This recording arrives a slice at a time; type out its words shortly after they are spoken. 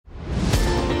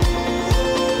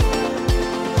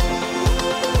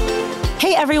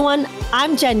Hey everyone,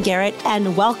 I'm Jen Garrett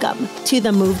and welcome to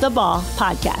the Move the Ball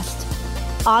podcast.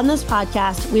 On this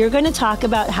podcast, we are going to talk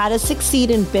about how to succeed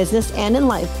in business and in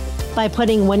life by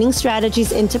putting winning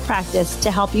strategies into practice to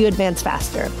help you advance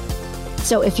faster.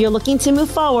 So if you're looking to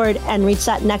move forward and reach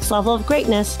that next level of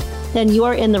greatness, then you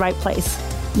are in the right place.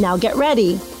 Now get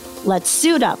ready. Let's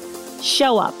suit up,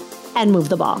 show up, and move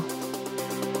the ball.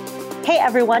 Hey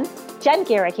everyone, Jen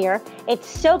Garrett here. It's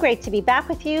so great to be back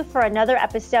with you for another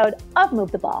episode of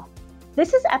Move the Ball.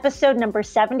 This is episode number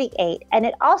 78, and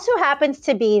it also happens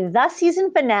to be the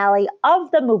season finale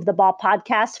of the Move the Ball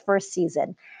podcast first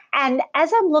season. And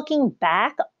as I'm looking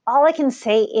back, all I can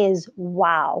say is,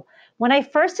 wow. When I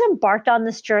first embarked on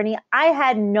this journey, I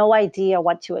had no idea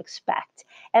what to expect.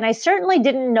 And I certainly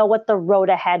didn't know what the road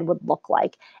ahead would look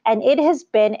like. And it has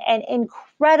been an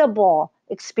incredible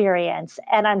experience.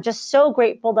 And I'm just so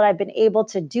grateful that I've been able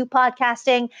to do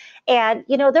podcasting. And,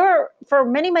 you know, there were, for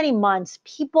many, many months,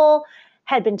 people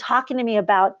had been talking to me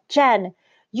about, Jen,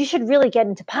 you should really get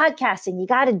into podcasting. You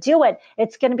got to do it.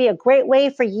 It's going to be a great way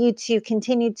for you to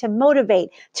continue to motivate,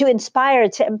 to inspire,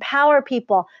 to empower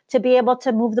people to be able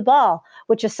to move the ball,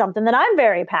 which is something that I'm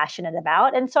very passionate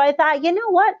about. And so I thought, you know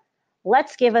what?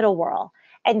 Let's give it a whirl.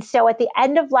 And so at the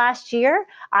end of last year,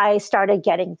 I started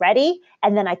getting ready.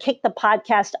 And then I kicked the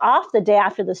podcast off the day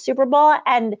after the Super Bowl.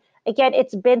 And again,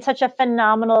 it's been such a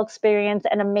phenomenal experience,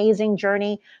 an amazing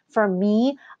journey for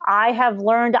me. I have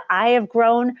learned, I have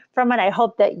grown from it. I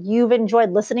hope that you've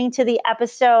enjoyed listening to the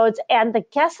episodes. And the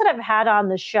guests that I've had on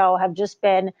the show have just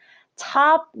been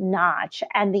top notch.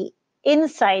 And the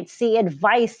insights, the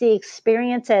advice, the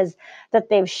experiences that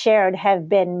they've shared have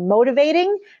been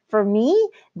motivating for me.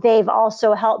 They've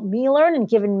also helped me learn and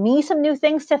given me some new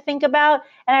things to think about.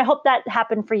 And I hope that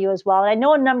happened for you as well. And I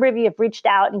know a number of you have reached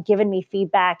out and given me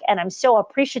feedback, and I'm so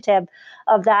appreciative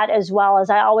of that, as well as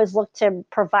I always look to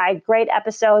provide great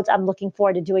episodes. I'm looking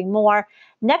forward to doing more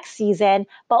next season.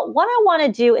 But what I want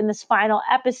to do in this final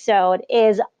episode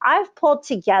is I've pulled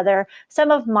together some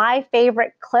of my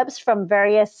favorite clips from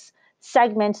various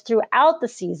segments throughout the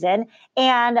season.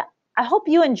 And I hope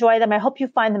you enjoy them. I hope you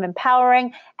find them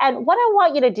empowering. And what I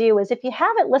want you to do is, if you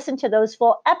haven't listened to those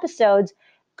full episodes,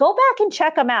 go back and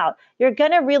check them out. You're going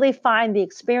to really find the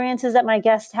experiences that my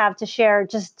guests have to share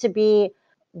just to be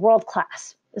world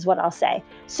class, is what I'll say.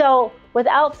 So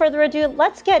without further ado,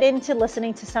 let's get into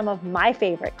listening to some of my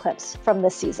favorite clips from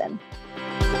this season.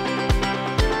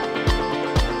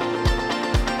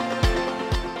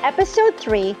 Episode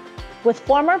 3, with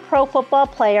former pro football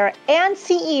player and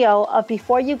CEO of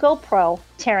Before You Go Pro,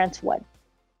 Terrence Wood.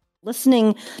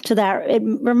 Listening to that, it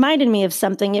reminded me of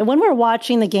something. When we're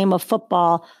watching the game of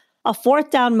football, a fourth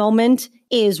down moment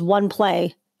is one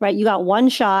play, right? You got one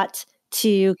shot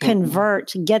to convert,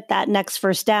 to get that next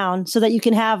first down so that you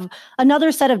can have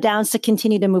another set of downs to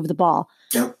continue to move the ball.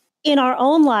 Yep. In our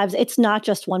own lives, it's not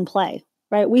just one play,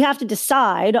 right? We have to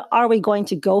decide, are we going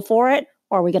to go for it?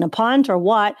 Or are we going to punt or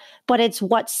what? But it's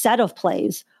what set of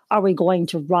plays are we going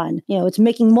to run? You know, it's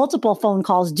making multiple phone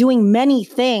calls, doing many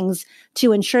things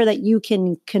to ensure that you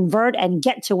can convert and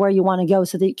get to where you want to go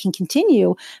so that you can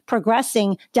continue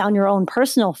progressing down your own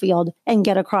personal field and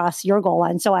get across your goal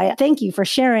line. So I thank you for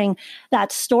sharing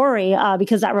that story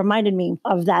because that reminded me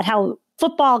of that, how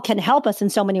football can help us in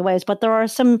so many ways, but there are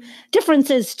some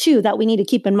differences too that we need to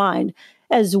keep in mind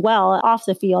as well off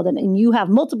the field. And you have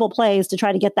multiple plays to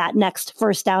try to get that next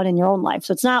first down in your own life.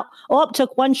 So it's not,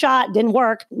 took one shot, didn't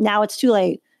work. Now it's too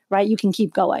late, right? You can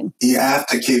keep going. You have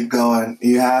to keep going.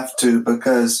 You have to,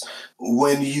 because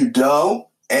when you don't,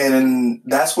 and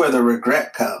that's where the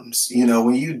regret comes, you know,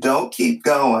 when you don't keep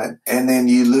going and then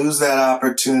you lose that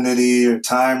opportunity or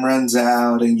time runs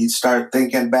out and you start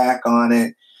thinking back on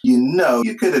it, you know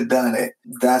you could have done it.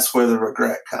 That's where the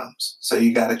regret comes. So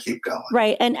you got to keep going.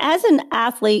 Right. And as an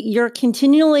athlete, you're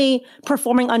continually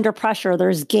performing under pressure.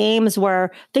 There's games where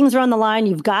things are on the line.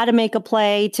 You've got to make a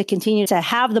play to continue to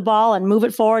have the ball and move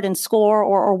it forward and score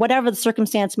or whatever the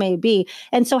circumstance may be.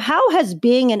 And so how has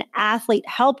being an athlete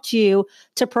helped you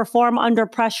to perform under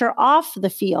pressure off the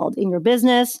field in your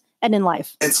business and in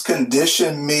life? It's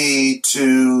conditioned me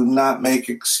to not make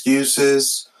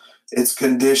excuses. It's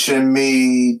conditioned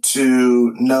me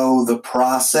to know the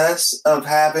process of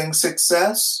having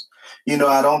success. You know,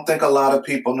 I don't think a lot of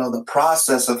people know the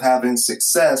process of having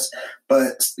success,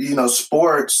 but, you know,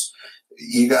 sports,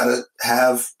 you got to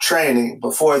have training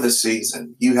before the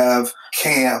season. You have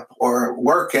camp or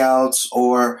workouts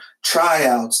or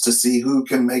tryouts to see who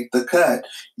can make the cut.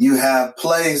 You have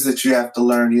plays that you have to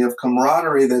learn. You have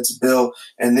camaraderie that's built,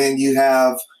 and then you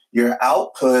have your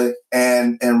output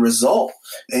and result.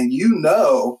 And you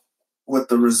know with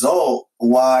the result,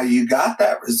 why you got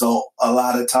that result. A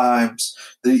lot of times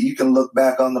that you can look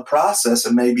back on the process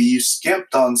and maybe you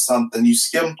skimped on something. You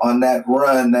skimped on that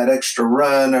run, that extra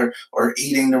run, or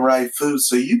eating the right food.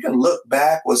 So you can look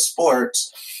back with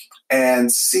sports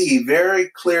and see very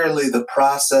clearly the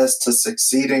process to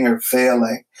succeeding or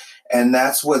failing. And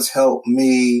that's what's helped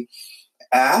me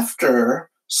after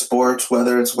sports,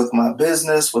 whether it's with my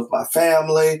business, with my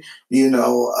family,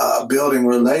 building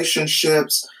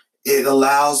relationships. It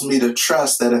allows me to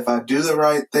trust that if I do the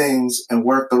right things and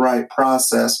work the right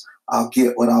process, I'll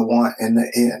get what I want in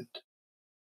the end.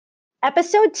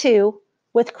 Episode 2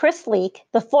 with Chris Leak,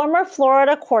 the former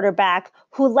Florida quarterback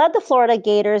who led the Florida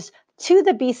Gators to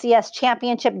the BCS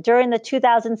championship during the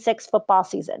 2006 football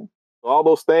season. All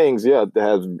those things,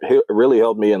 has really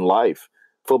helped me in life.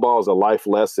 Football is a life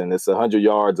lesson. It's 100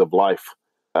 yards of life,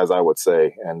 as I would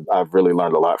say, and I've really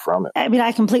learned a lot from it. I mean,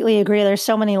 I completely agree. There's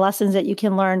so many lessons that you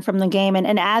can learn from the game.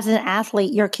 And as an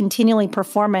athlete, you're continually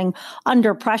performing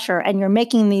under pressure and you're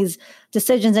making these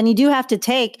decisions. And you do have to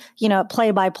take,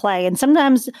 play by play. And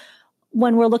sometimes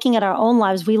when we're looking at our own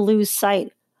lives, we lose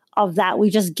sight of that. We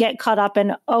just get caught up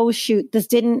in, oh, shoot, this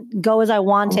didn't go as I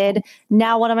wanted.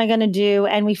 Now what am I going to do?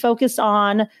 And we focus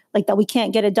on like that we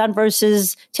can't get it done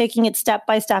versus taking it step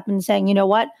by step and saying, you know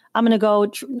what, I'm going to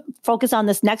go focus on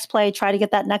this next play, try to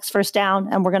get that next first down,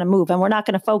 and we're going to move. And we're not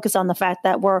going to focus on the fact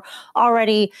that we're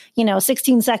already,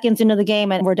 16 seconds into the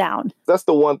game and we're down. That's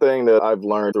the one thing that I've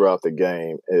learned throughout the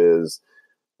game is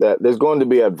that there's going to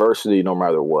be adversity no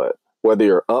matter what. Whether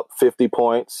you're up 50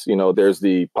 points, there's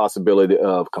the possibility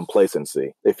of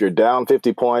complacency. If you're down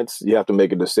 50 points, you have to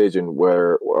make a decision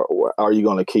where are you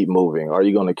going to keep moving? Are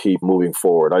you going to keep moving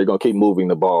forward? Are you going to keep moving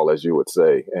the ball, as you would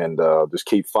say, and just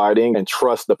keep fighting and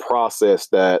trust the process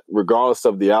that regardless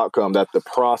of the outcome, that the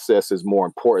process is more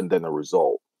important than the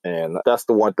result. And that's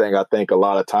the one thing I think a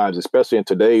lot of times, especially in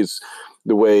today's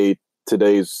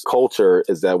culture,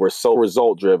 is that we're so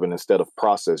result driven instead of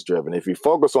process driven. If you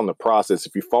focus on the process,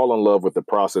 if you fall in love with the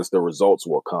process, the results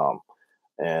will come.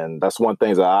 And that's one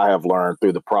thing that I have learned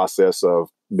through the process of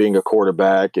being a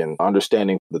quarterback and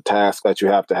understanding the task that you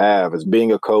have to have as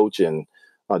being a coach and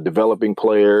developing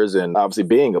players and obviously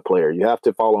being a player. You have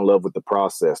to fall in love with the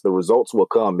process. The results will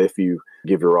come if you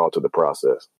give your all to the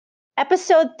process.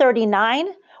 Episode 39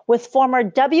 with former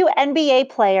WNBA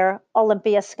player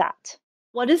Olympia Scott.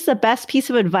 What is the best piece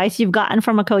of advice you've gotten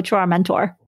from a coach or a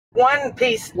mentor? One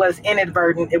piece was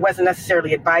inadvertent. It wasn't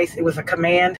necessarily advice. It was a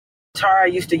command. Tara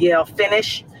used to yell,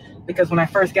 finish, because when I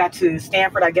first got to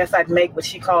Stanford, I guess I'd make what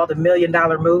she called $1 million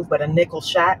move, but a nickel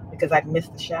shot because I'd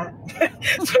missed the shot.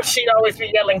 So she'd always be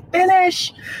yelling,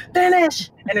 finish, finish.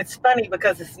 And it's funny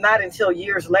because it's not until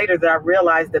years later that I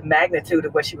realized the magnitude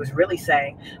of what she was really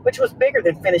saying, which was bigger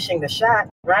than finishing the shot,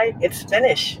 right? It's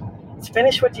finish. It's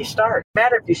finish what you start. No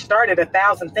matter if you started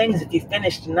 1,000 things, if you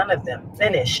finished none of them,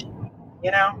 finish,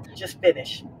 just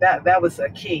finish. That was a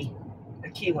key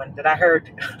one that I heard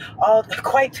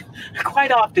quite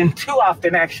often, too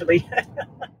often actually.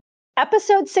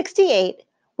 Episode 68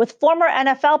 with former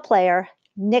NFL player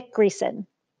Nick Greason.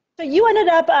 So you ended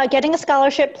up getting a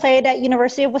scholarship, played at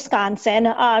University of Wisconsin.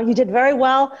 You did very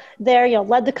well there.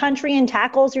 Led the country in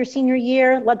tackles your senior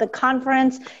year, led the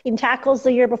conference in tackles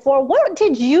the year before. What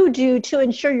did you do to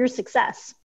ensure your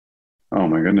success? Oh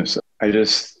my goodness. I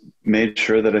just made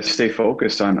sure that I stay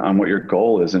focused on what your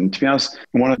goal is. And to be honest,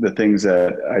 one of the things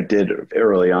that I did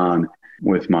early on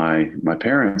with my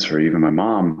parents, or even my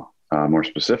mom more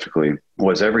specifically,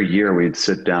 was every year we'd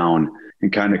sit down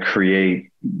and kind of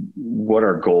create what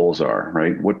our goals are,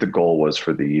 right? What the goal was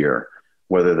for the year,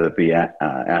 whether that be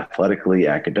athletically,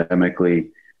 academically.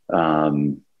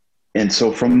 And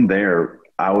so from there,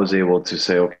 I was able to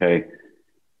say, okay,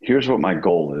 here's what my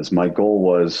goal is. My goal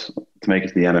was to make it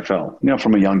to the NFL,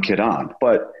 from a young kid on.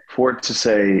 But for it to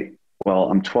say, well,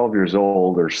 I'm 12 years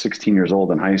old or 16 years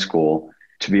old in high school,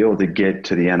 to be able to get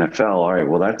to the NFL, all right,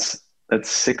 well, that's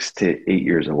 6 to 8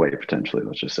 years away potentially,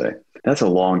 let's just say. That's a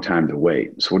long time to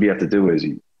wait. So what you have to do is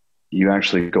you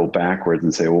actually go backwards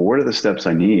and say, well, what are the steps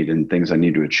I need and things I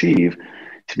need to achieve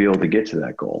to be able to get to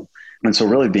that goal? And so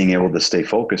really being able to stay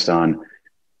focused on,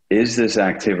 is this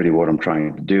activity, what I'm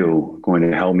trying to do, going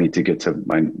to help me to get to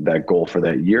that goal for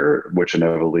that year, which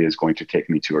inevitably is going to take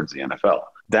me towards the NFL?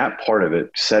 That part of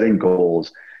it, setting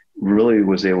goals, really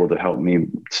was able to help me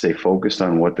stay focused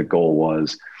on what the goal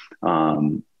was,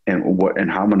 and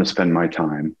how I'm going to spend my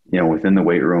time, within the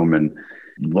weight room and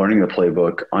learning the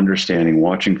playbook, understanding,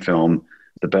 watching film.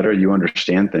 The better you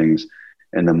understand things,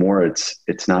 and the more it's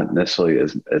not necessarily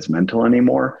as mental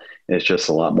anymore. It's just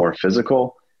a lot more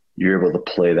physical. You're able to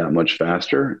play that much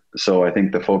faster. So I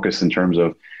think the focus in terms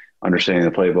of understanding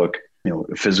the playbook,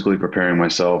 physically preparing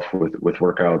myself with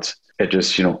workouts, it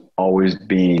just, always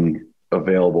being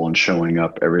available and showing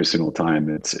up every single time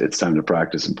it's time to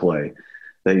practice and play,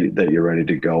 that you're ready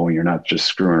to go and you're not just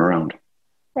screwing around.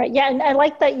 Right. Yeah. And I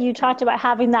like that you talked about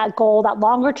having that goal, that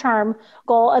longer term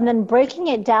goal, and then breaking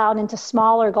it down into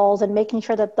smaller goals and making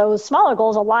sure that those smaller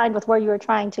goals aligned with where you were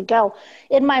trying to go.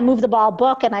 In my Move the Ball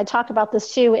book, and I talk about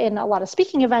this too in a lot of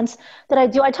speaking events that I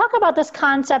do, I talk about this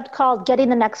concept called getting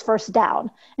the next first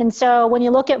down. And so when you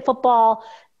look at football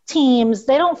teams,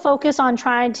 they don't focus on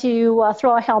trying to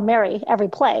throw a Hail Mary every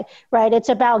play, right? It's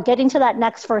about getting to that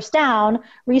next first down,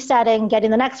 resetting,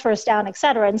 getting the next first down, et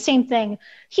cetera. And same thing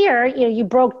here, you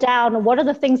broke down what are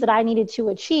the things that I needed to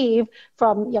achieve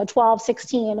from 12,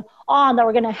 16 on that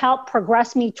were going to help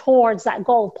progress me towards that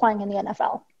goal of playing in the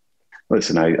NFL.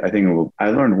 Listen, I think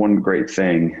I learned one great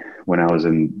thing when I was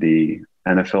in the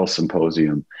NFL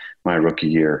symposium my rookie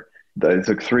year. It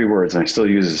took 3 words, and I still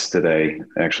use this today,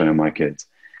 actually, on my kids.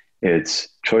 It's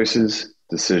choices,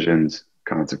 decisions,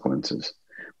 consequences.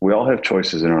 We all have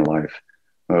choices in our life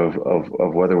of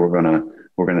whether we're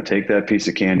gonna take that piece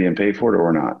of candy and pay for it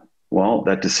or not. Well,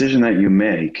 that decision that you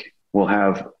make will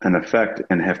have an effect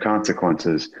and have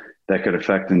consequences that could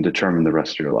affect and determine the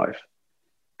rest of your life.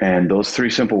 And those 3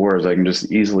 simple words, I can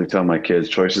just easily tell my kids: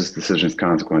 choices, decisions,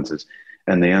 consequences,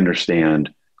 and they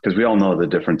understand, because we all know the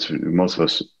difference. Most of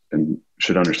us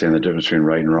should understand the difference between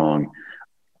right and wrong.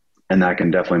 And that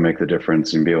can definitely make the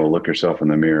difference, and be able to look yourself in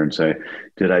the mirror and say,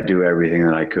 did I do everything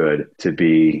that I could to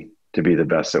be the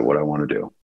best at what I want to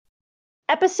do?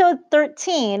 Episode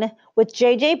 13 with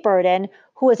JJ Birden,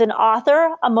 who is an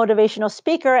author, a motivational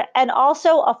speaker, and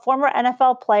also a former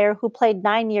NFL player who played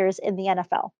 9 years in the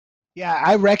NFL. Yeah,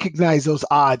 I recognize those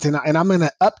odds, and I'm going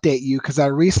to update you because I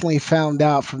recently found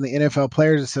out from the NFL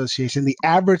Players Association, the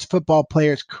average football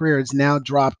player's career has now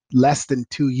dropped less than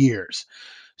 2 years.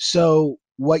 So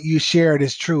what you shared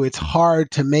is true. It's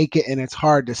hard to make it and it's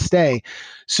hard to stay.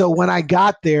 So when I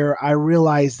got there, I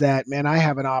realized that, man, I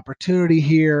have an opportunity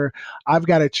here. I've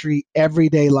got to treat every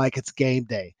day like it's game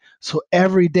day. So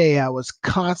every day I was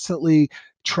constantly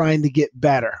trying to get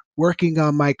better, working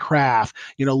on my craft,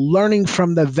 learning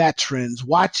from the veterans,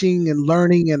 watching and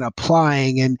learning and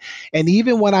applying. And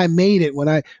even when I made it, when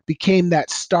I became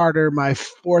that starter my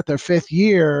 4th or 5th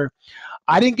year,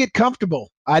 I didn't get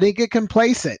comfortable. I didn't get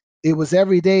complacent. It was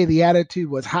every day. The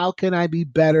attitude was, how can I be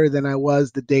better than I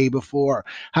was the day before?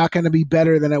 How can I be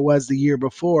better than I was the year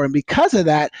before? And because of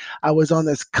that, I was on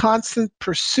this constant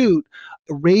pursuit,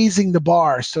 raising the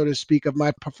bar, so to speak, of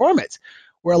my performance.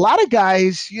 Where a lot of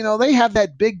guys, they have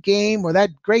that big game or that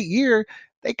great year,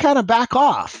 they kind of back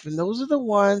off. And those are the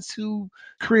ones who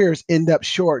careers end up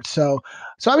short. So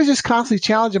I was just constantly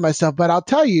challenging myself. But I'll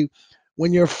tell you,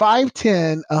 when you're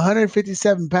 5'10",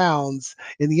 157 pounds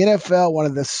in the NFL, one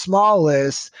of the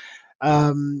smallest,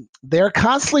 they're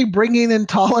constantly bringing in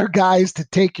taller guys to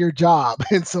take your job.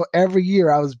 And so every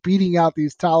year I was beating out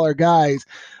these taller guys,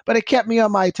 but it kept me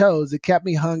on my toes. It kept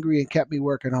me hungry and kept me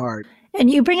working hard.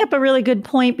 And you bring up a really good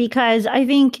point, because I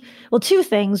think, 2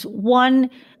 things. One,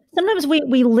 sometimes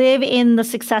we live in the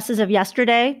successes of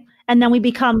yesterday, and then we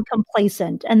become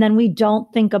complacent, and then we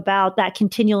don't think about that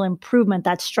continual improvement,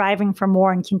 that striving for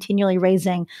more and continually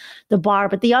raising the bar.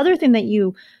 But the other thing that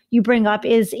you bring up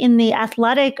is, in the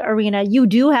athletic arena, you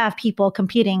do have people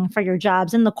competing for your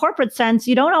jobs. In the corporate sense,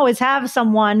 you don't always have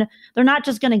someone. They're not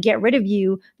just going to get rid of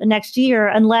you the next year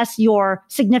unless you're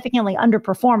significantly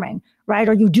underperforming, right?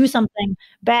 Or you do something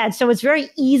bad. So it's very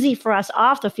easy for us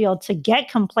off the field to get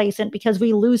complacent, because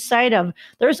we lose sight of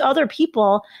there's other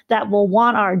people that will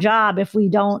want our job if we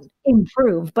don't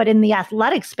improve. But in the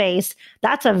athletic space,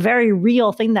 that's a very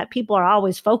real thing that people are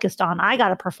always focused on. I got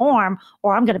to perform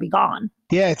or I'm going to be gone.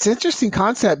 Yeah, it's an interesting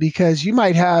concept, because you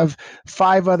might have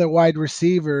 5 other wide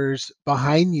receivers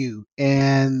behind you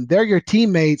and they're your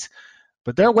teammates,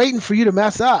 but they're waiting for you to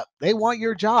mess up. They want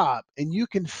your job, and you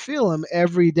can feel them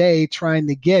every day trying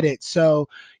to get it. So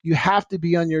you have to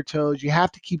be on your toes. You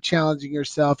have to keep challenging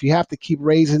yourself. You have to keep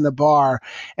raising the bar.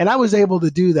 And I was able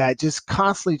to do that, just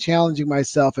constantly challenging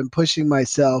myself and pushing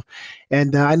myself.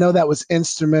 And I know that was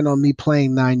instrumental in me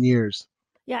playing 9 years.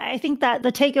 Yeah, I think that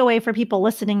the takeaway for people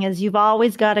listening is you've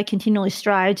always got to continually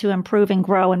strive to improve and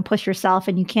grow and push yourself,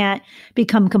 and you can't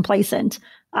become complacent.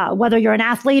 Whether you're an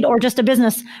athlete or just a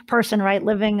business person, right,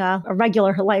 living a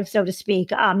regular life, so to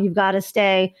speak, you've got to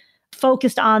stay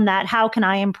focused on that. How can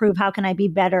I improve? How can I be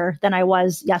better than I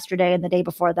was yesterday and the day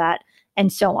before that,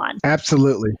 and so on?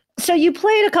 Absolutely. So you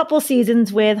played a couple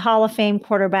seasons with Hall of Fame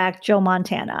quarterback Joe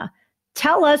Montana.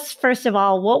 Tell us, first of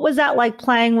all, what was that like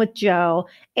playing with Joe?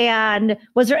 And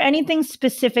was there anything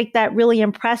specific that really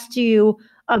impressed you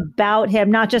about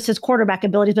him, not just his quarterback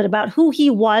abilities, but about who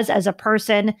he was as a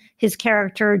person, his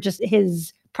character, just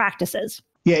his practices.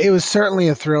 Yeah, it was certainly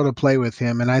a thrill to play with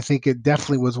him. And I think it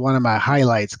definitely was one of my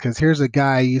highlights because here's a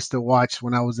guy I used to watch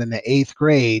when I was in the 8th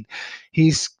grade.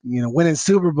 He's, winning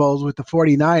Super Bowls with the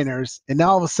 49ers. And now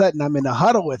all of a sudden I'm in a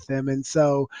huddle with him. And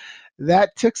so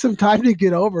that took some time to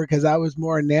get over because I was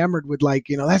more enamored with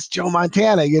that's Joe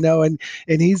Montana, and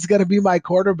he's going to be my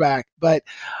quarterback. But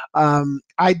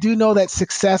I do know that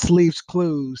success leaves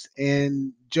clues,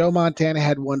 and Joe Montana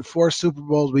had won 4 Super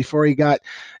Bowls before he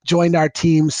joined our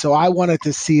team. So I wanted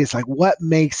to see what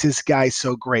makes this guy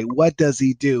so great? What does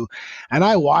he do? And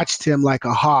I watched him like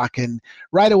a hawk. And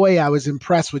right away, I was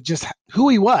impressed with just who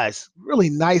he was. Really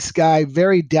nice guy,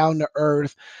 very down to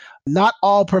earth. Not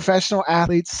all professional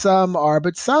athletes, some are,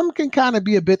 but some can kind of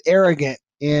be a bit arrogant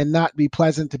and not be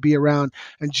pleasant to be around.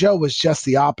 And Joe was just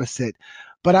the opposite.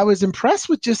 But I was impressed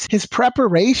with just his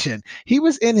preparation. He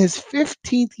was in his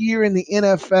 15th year in the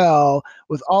NFL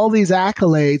with all these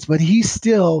accolades, but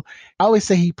I always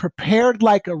say he prepared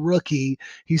like a rookie,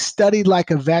 he studied like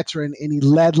a veteran, and he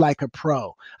led like a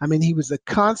pro. I mean, he was a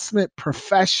consummate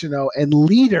professional and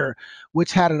leader,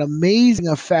 which had an amazing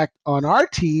effect on our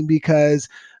team because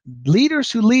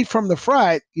leaders who lead from the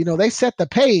front, they set the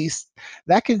pace.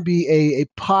 That can be a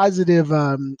positive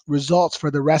results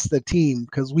for the rest of the team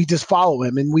because we just follow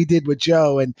him, and we did with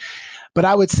Joe. But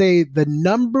I would say the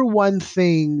number one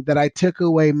thing that I took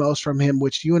away most from him,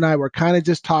 which you and I were kind of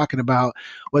just talking about,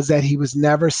 was that he was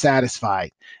never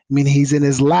satisfied. I mean, he's in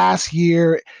his last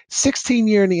year, 16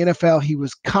 year in the NFL. He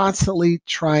was constantly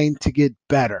trying to get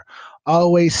better.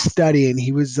 Always studying.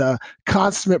 He was a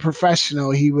consummate professional.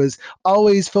 He was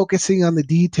always focusing on the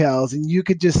details. And you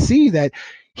could just see that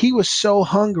he was so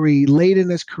hungry late in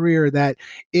his career that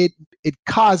it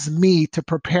caused me to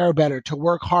prepare better, to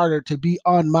work harder, to be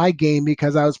on my game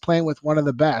because I was playing with one of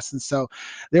the best. And so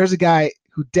there's a guy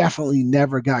who definitely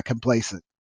never got complacent.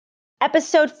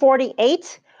 Episode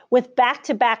 48 with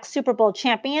back-to-back Super Bowl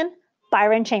champion,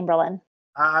 Byron Chamberlain.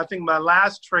 I think my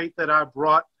last trait that I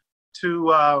brought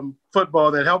to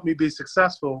football that helped me be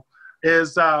successful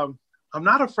is I'm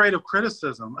not afraid of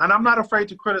criticism, and I'm not afraid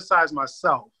to criticize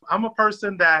myself. I'm a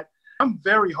person that I'm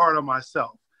very hard on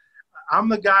myself. I'm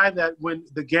the guy that when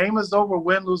the game is over,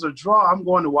 win, lose, or draw, I'm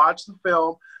going to watch the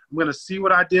film. I'm going to see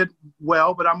what I did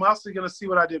well, but I'm also going to see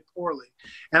what I did poorly.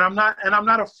 And I'm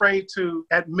not afraid to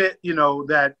admit,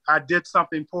 that I did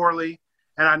something poorly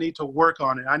and I need to work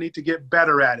on it. I need to get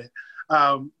better at it.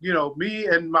 Me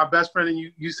and my best friend,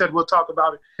 and you said we'll talk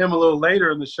about him a little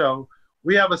later in the show.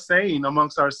 We have a saying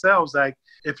amongst ourselves, like,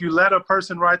 if you let a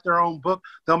person write their own book,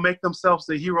 they'll make themselves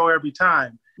the hero every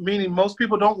time. Meaning most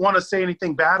people don't want to say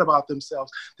anything bad about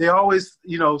themselves. They always,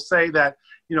 say that,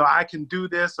 I can do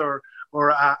this or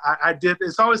I did.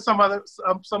 It's always some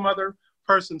other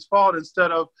person's fault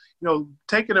instead of,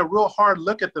 taking a real hard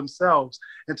look at themselves.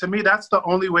 And to me, that's the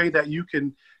only way that you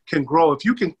can grow. If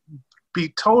you can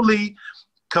be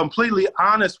completely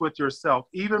honest with yourself,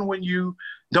 even when you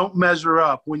don't measure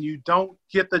up, when you don't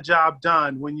get the job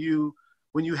done, when you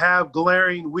have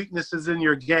glaring weaknesses in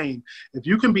your game. If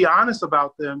you can be honest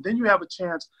about them, then you have a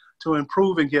chance to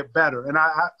improve and get better. And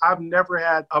I've never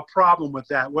had a problem with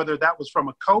that, whether that was from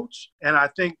a coach, and I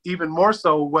think even more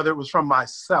so, whether it was from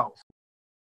myself.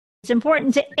 It's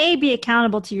important to be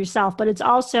accountable to yourself, but it's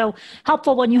also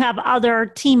helpful when you have other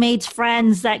teammates,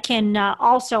 friends that can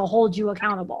also hold you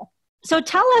accountable. So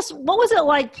tell us, what was it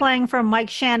like playing for Mike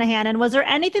Shanahan? And was there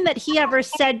anything that he ever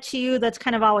said to you that's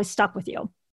kind of always stuck with you?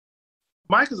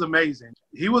 Mike is amazing.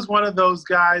 He was one of those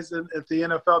guys at the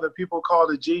NFL that people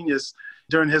called a genius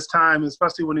during his time,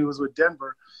 especially when he was with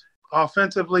Denver.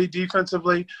 Offensively,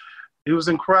 defensively, he was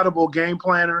an incredible game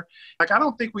planner. I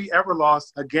don't think we ever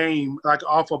lost a game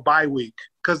off a bye week,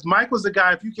 because Mike was the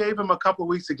guy, if you gave him a couple of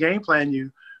weeks to game plan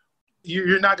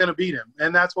you're not going to beat him.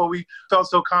 And that's why we felt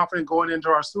so confident going into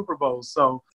our Super Bowls.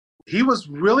 So he was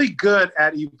really good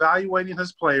at evaluating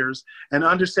his players and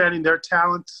understanding their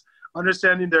talents,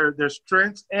 understanding their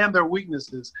strengths and their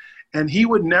weaknesses. And he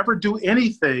would never do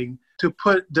anything to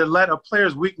let a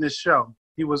player's weakness show.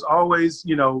 He was always,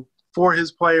 for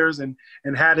his players and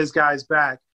had his guys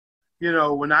back.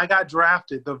 When I got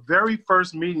drafted, the very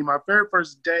first meeting, my very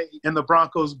first day in the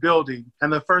Broncos building,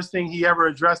 and the first thing he ever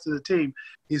addressed to the team,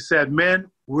 he said,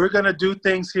 "Men, we're going to do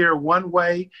things here one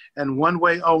way and one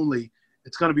way only.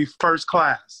 It's going to be first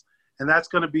class. And that's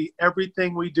going to be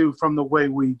everything we do, from the way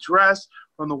we dress,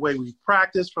 from the way we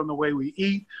practice, from the way we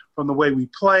eat, from the way we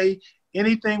play.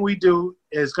 Anything we do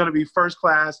is going to be first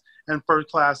class and first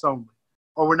class only,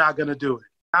 or we're not going to do it."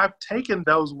 I've taken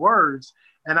those words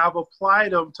and I've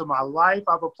applied them to my life.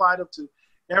 I've applied them to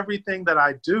everything that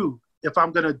I do, if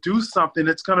I'm going to do something,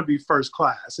 it's going to be first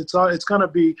class. It's going to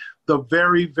be the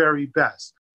very, very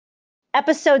best.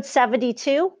 Episode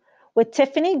 72 with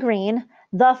Tiffany Green,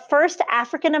 the first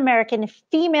African-American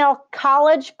female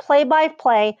college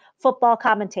play-by-play football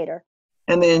commentator.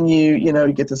 And then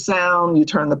you get the sound, you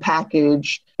turn the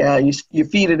package, you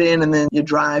feed it in, and then you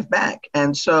drive back.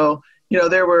 And so,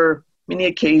 there were many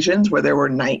occasions where there were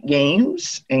night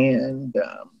games, and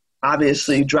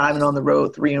obviously driving on the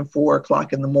road 3 and 4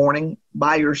 o'clock in the morning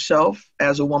by yourself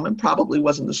as a woman probably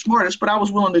wasn't the smartest, but I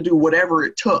was willing to do whatever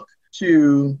it took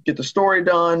to get the story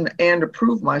done and to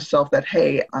prove myself that,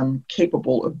 hey, I'm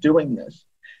capable of doing this.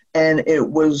 And it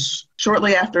was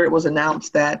shortly after it was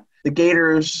announced that the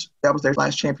Gators, that was their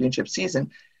last championship season,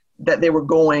 that they were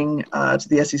going to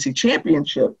the SEC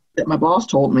championship, that my boss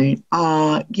told me,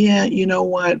 yeah, you know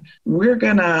what, we're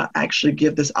going to actually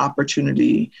give this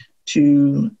opportunity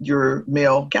to your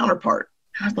male counterpart.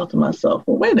 I thought to myself,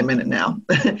 well, wait a minute now.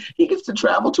 He gets to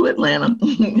travel to Atlanta.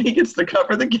 He gets to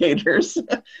cover the Gators.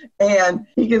 And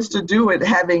he gets to do it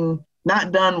having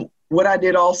not done what I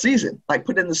did all season, like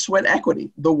put in the sweat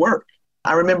equity, the work.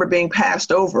 I remember being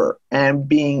passed over and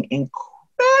being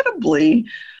incredibly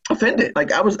offended.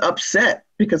 Like, I was upset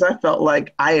because I felt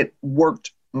like I had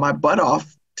worked my butt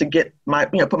off to get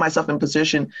put myself in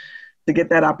position to get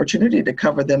that opportunity to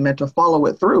cover them and to follow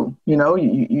it through.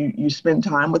 You spend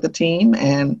time with the team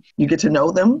and you get to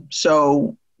know them.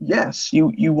 So yes,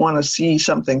 you want to see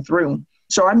something through.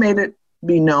 So I made it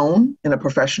be known in a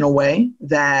professional way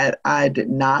that I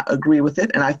did not agree with it.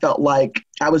 And I felt like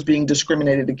I was being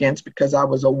discriminated against because I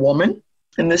was a woman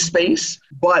in this space.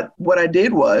 But what I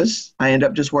did was I ended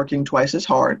up just working twice as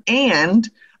hard. And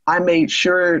I made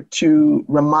sure to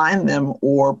remind them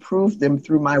or prove them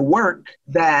through my work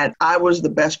that I was the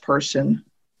best person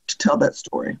to tell that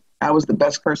story. I was the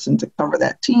best person to cover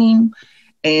that team.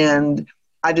 And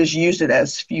I just used it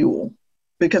as fuel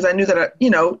because I knew that,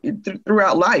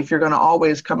 throughout life, you're going to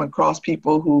always come across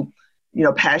people who,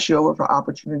 pass you over for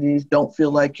opportunities, don't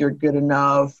feel like you're good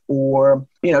enough, or,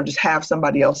 just have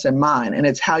somebody else in mind. And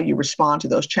it's how you respond to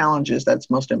those challenges that's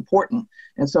most important.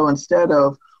 And so instead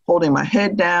of holding my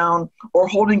head down or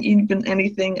holding even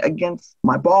anything against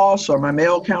my boss or my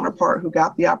male counterpart who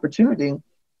got the opportunity,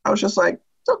 I was just like,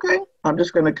 it's okay. I'm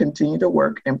just going to continue to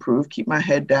work, improve, keep my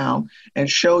head down, and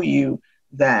show you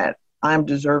that I'm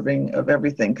deserving of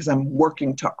everything because I'm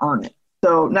working to earn it.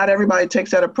 So not everybody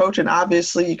takes that approach. And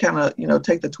obviously you kind of,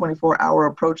 take the 24-hour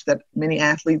approach that many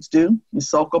athletes do. You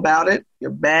sulk about it.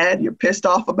 You're mad. You're pissed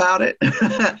off about it.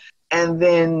 And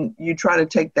then you try to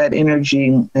take that energy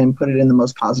and put it in the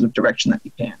most positive direction that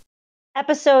you can.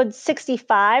 Episode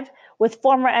 65 with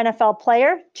former NFL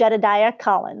player Jedediah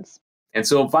Collins. And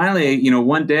so finally,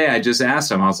 one day I just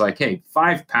asked him, I was like, hey,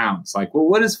 5 pounds. Like, well,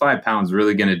 what is 5 pounds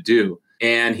really going to do?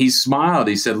 And he smiled.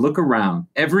 He said, look around.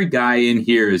 Every guy in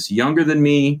here is younger than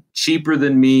me, cheaper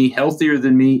than me, healthier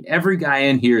than me. Every guy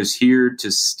in here is here to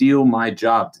steal my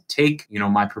job, to take,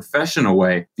 my profession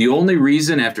away. The only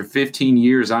reason after 15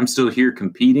 years I'm still here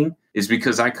competing is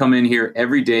because I come in here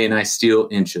every day and I steal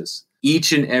inches.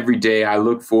 Each and every day I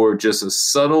look for just a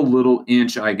subtle little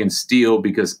inch I can steal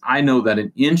because I know that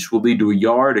an inch will lead to a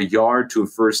yard to a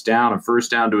first down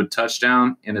to a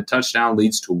touchdown, and a touchdown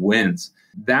leads to wins.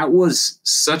 That was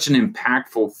such an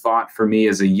impactful thought for me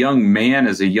as a young man,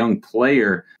 as a young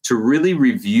player, to really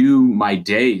review my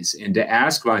days and to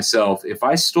ask myself if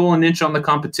I stole an inch on the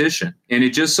competition. And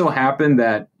it just so happened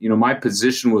that, my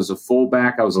position was a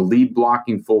fullback. I was a lead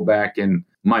blocking fullback, and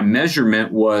my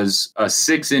measurement was a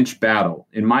 6-inch battle.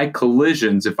 In my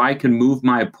collisions, if I can move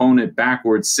my opponent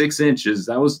backwards 6 inches,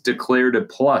 that was declared a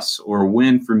plus or a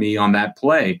win for me on that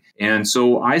play. And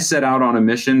so I set out on a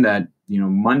mission that,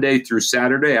 Monday through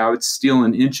Saturday, I would steal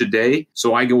an inch a day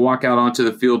so I could walk out onto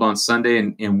the field on Sunday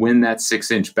and win that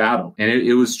 6-inch battle. And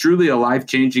it was truly a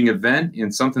life-changing event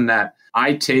and something that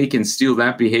I take and steal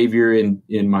that behavior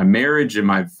in my marriage, in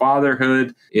my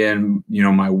fatherhood, in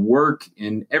my work,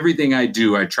 and everything I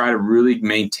do. I try to really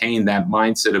maintain that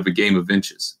mindset of a game of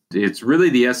inches. It's really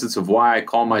the essence of why I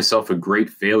call myself a great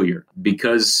failure,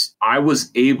 because I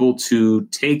was able to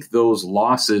take those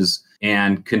losses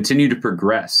and continue to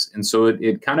progress. And so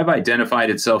it kind of identified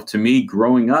itself to me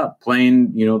growing up,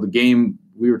 playing, the game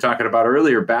we were talking about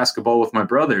earlier, basketball with my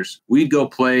brothers. We'd go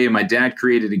play, and my dad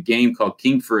created a game called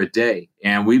King for a Day.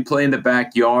 And we'd play in the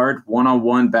backyard,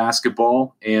 one-on-one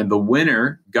basketball, and the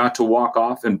winner got to walk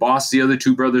off and boss the other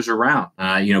 2 brothers around.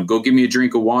 Go give me a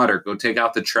drink of water, go take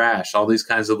out the trash, all these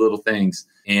kinds of little things.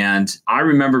 And I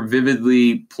remember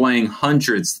vividly playing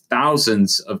hundreds,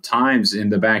 thousands of times in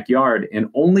the backyard and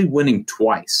only winning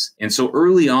twice. And so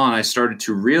early on, I started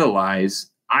to realize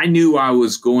I knew I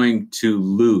was going to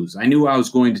lose. I knew I was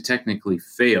going to technically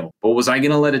fail, but was I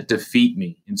going to let it defeat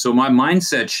me? And so my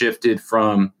mindset shifted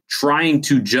from trying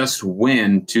to just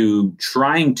win to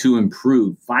trying to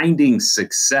improve, finding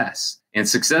success. And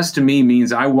success to me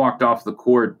means I walked off the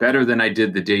court better than I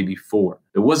did the day before.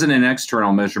 It wasn't an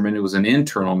external measurement. It was an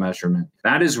internal measurement.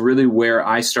 That is really where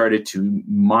I started to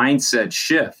mindset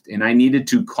shift. And I needed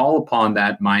to call upon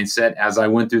that mindset as I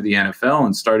went through the NFL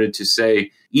and started to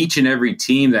say, each and every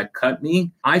team that cut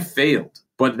me, I failed.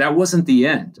 But that wasn't the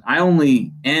end. I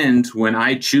only end when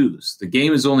I choose. The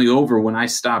game is only over when I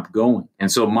stop going.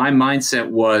 And so my mindset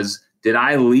was, did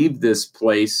I leave this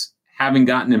place having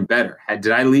gotten him better?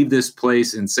 Did I leave this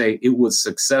place and say it was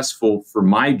successful for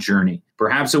my journey?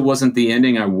 Perhaps it wasn't the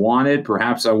ending I wanted.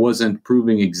 Perhaps I wasn't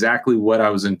proving exactly what I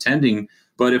was intending.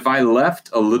 But if I left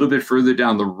a little bit further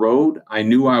down the road, I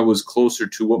knew I was closer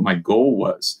to what my goal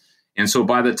was. And so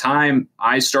by the time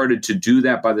I started to do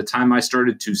that, by the time I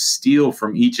started to steal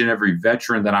from each and every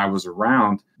veteran that I was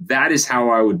around, that is how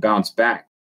I would bounce back.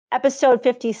 Episode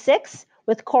 56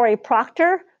 with Corey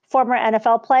Proctor, former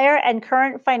NFL player and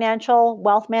current financial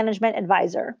wealth management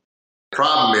advisor. The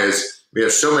problem is we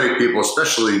have so many people,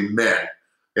 especially men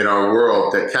in our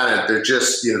world, that they're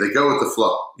just, they go with the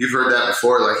flow. You've heard that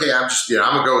before, like, hey, I'm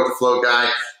a go with the flow guy,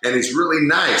 and he's really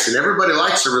nice, and everybody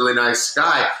likes a really nice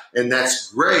guy, and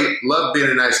that's great. Love being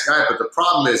a nice guy, but the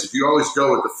problem is if you always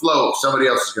go with the flow, somebody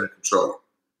else is going to control you.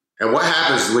 And what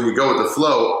happens is when you go with the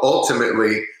flow,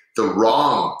 ultimately the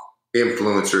wrong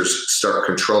influencers start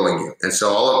controlling you. And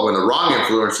so when the wrong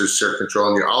influencers start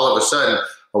controlling you, all of a sudden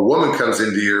a woman comes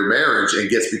into your marriage and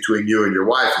gets between you and your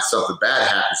wife, and something bad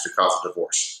happens to cause a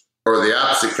divorce. Or the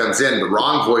opposite comes in, the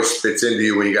wrong voice fits into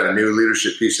you when you got a new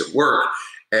leadership piece at work,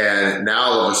 and now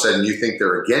all of a sudden you think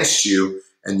they're against you,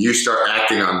 and you start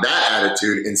acting on that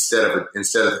attitude instead of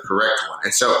the correct one.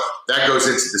 And so that goes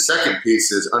into the second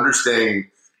piece, is understanding,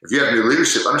 if you have new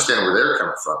leadership, understand where they're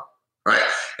coming from. Right.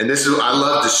 And this is, I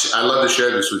love to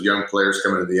share this with young players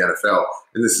coming into the NFL.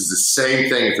 And this is the same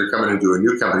thing if you're coming into a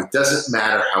new company. It doesn't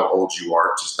matter how old you are.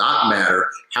 It does not matter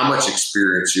how much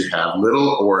experience you have, little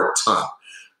or a ton.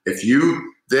 If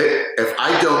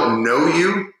I don't know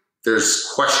you, there's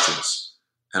questions.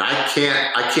 And I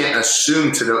can't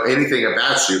assume to know anything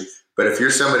about you. But if you're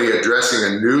somebody addressing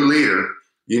a new leader,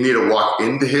 you need to walk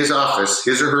into his office,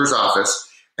 his or her office,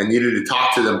 and you need to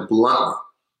talk to them bluntly.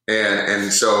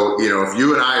 And so, if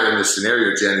you and I are in this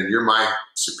scenario, Jen, and you're my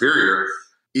superior,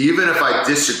 even if I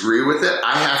disagree with it,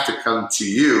 I have to come to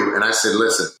you and I say,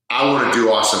 listen, I want to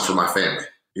do awesome for my family.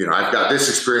 I've got this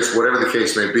experience, whatever the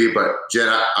case may be, but Jen,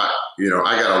 I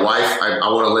got a wife.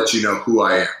 I want to let you know who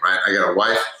I am, right? I got a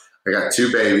wife. I got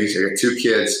 2 babies. I got 2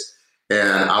 kids,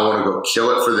 and I want to go kill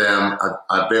it for them.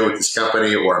 I've been with this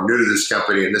company, or I'm new to this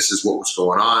company, and this is what was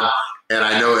going on. And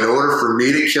I know in order for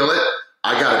me to kill it,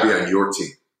 I got to be on your team.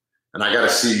 And I got to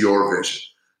see your vision.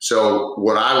 So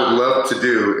what I would love to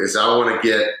do is I want to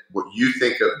get what you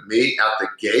think of me out the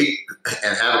gate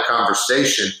and have a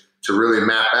conversation to really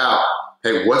map out,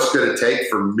 hey, what's going to take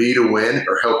for me to win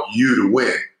or help you to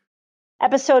win?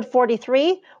 Episode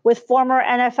 43 with former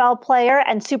NFL player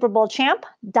and Super Bowl champ,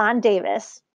 Don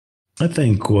Davis. I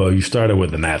think, you started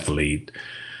with an athlete.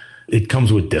 It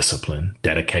comes with discipline,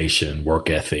 dedication, work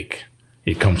ethic.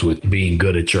 It comes with being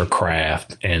good at your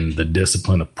craft and the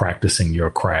discipline of practicing your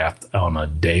craft on a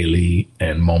daily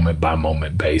and moment by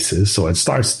moment basis. So it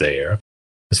starts there.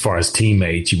 As far as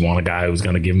teammates, you want a guy who's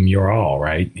going to give him your all,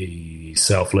 right? He's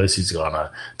selfless. He's going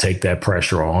to take that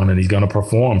pressure on, and he's going to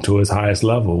perform to his highest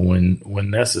level when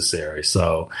necessary.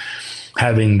 So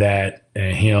having that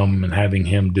and having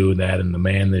him do that, and the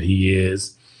man that he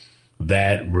is,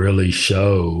 that really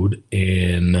showed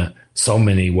in so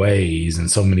many ways and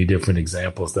so many different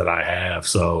examples that I have.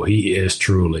 So he is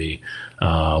truly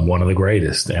one of the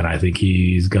greatest. And I think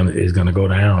is going to go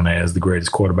down as the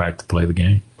greatest quarterback to play the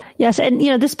game. Yes. And,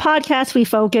 this podcast, we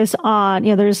focus on,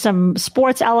 there's some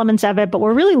sports elements of it, but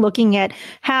we're really looking at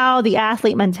how the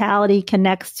athlete mentality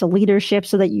connects to leadership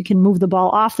so that you can move the ball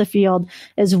off the field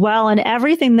as well. And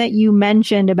everything that you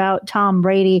mentioned about Tom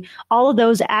Brady, all of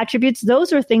those attributes,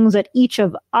 those are things that each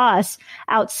of us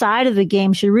outside of the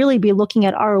game should really be looking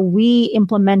at. Are we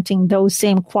implementing those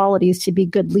same qualities to be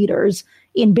good leaders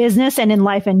in business and in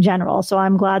life in general? So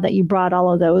I'm glad that you brought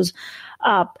all of those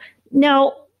up.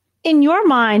 Now, in your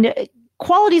mind,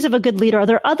 qualities of a good leader, are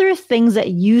there other things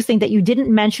that you think that you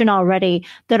didn't mention already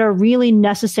that are really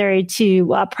necessary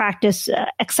to practice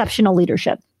exceptional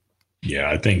leadership? Yeah,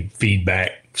 I think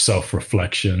feedback,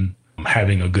 self-reflection,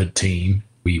 having a good team.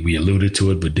 We alluded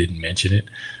to it, but didn't mention it.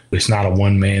 It's not a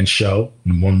one-man show,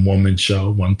 one-woman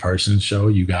show, one-person show.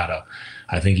 You got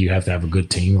I think you have to have a good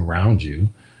team around you.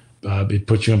 It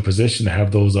puts you in position to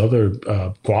have those other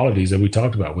qualities that we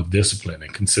talked about with discipline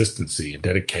and consistency and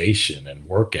dedication and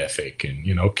work ethic and,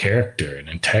 character and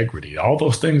integrity. All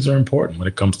those things are important when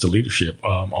it comes to leadership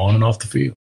on and off the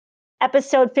field.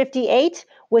 Episode 58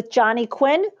 with Johnny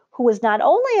Quinn, who was not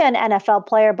only an NFL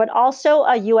player, but also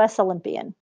a U.S.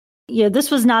 Olympian. Yeah,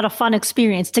 this was not a fun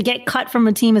experience. To get cut from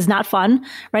a team is not fun,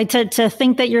 right? To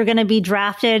think that you're going to be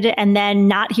drafted and then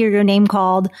not hear your name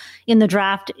called in the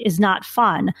draft is not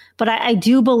fun. But I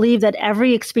do believe that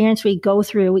every experience we go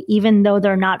through, even though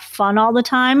they're not fun all the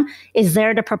time, is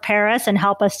there to prepare us and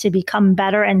help us to become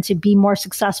better and to be more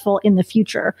successful in the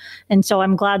future. And so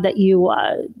I'm glad that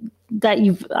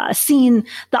you've seen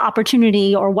the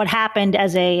opportunity or what happened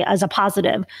as a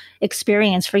positive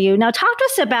experience for you. Now, talk to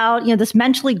us about this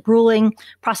mentally grueling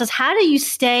process. How do you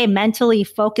stay mentally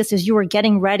focused as you were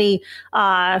getting ready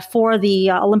for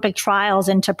the Olympic trials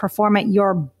and to perform at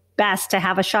your best to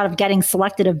have a shot of getting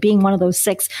selected, of being one of those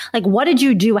 6? Like, what did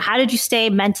you do? How did you stay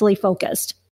mentally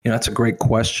focused? That's a great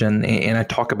question, and I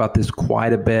talk about this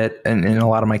quite a bit in a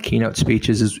lot of my keynote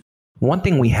speeches. Is one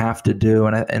thing we have to do,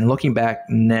 and looking back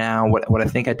now, what I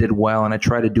think I did well, and I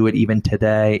try to do it even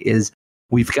today, is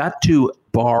we've got to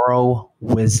borrow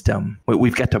wisdom.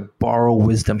 We've got to borrow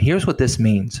wisdom. Here's what this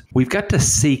means. We've got to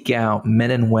seek out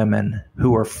men and women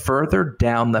who are further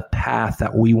down the path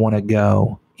that we want to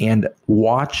go and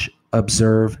watch,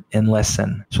 observe, and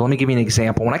listen. So let me give you an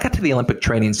example. When I got to the Olympic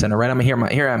Training Center, right,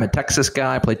 I'm a Texas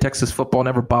guy. I played Texas football,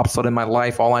 never bobsled in my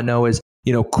life. All I know is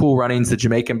Cool Runnings, the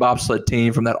Jamaican bobsled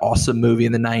team from that awesome movie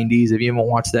in the 90s. If you haven't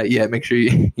watched that yet, make sure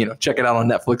you check it out on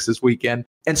Netflix this weekend.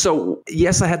 And so,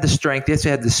 yes, I had the strength. Yes, I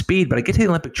had the speed. But I get to the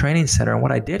Olympic Training Center, and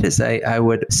what I did is I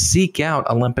would seek out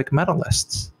Olympic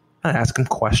medalists. I'd ask them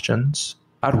questions.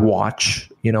 I'd watch,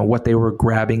 what they were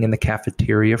grabbing in the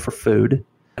cafeteria for food.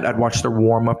 I'd watch their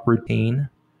warm-up routine.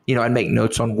 I'd make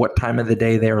notes on what time of the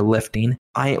day they are lifting.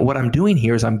 What I'm doing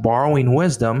here is I'm borrowing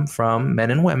wisdom from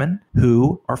men and women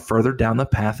who are further down the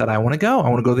path that I want to go. I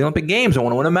want to go to the Olympic Games. I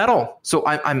want to win a medal. So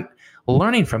I'm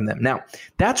learning from them. Now,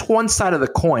 that's one side of the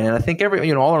coin. And I think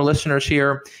all our listeners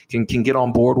here can get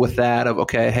on board with that of,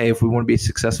 okay, hey, if we want to be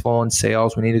successful in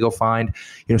sales, we need to go find,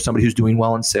 somebody who's doing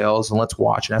well in sales, and let's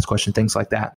watch and ask questions, things like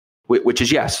that, which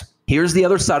is yes. Here's the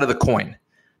other side of the coin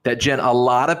that, Jen, a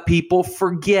lot of people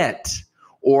forget,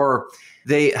 or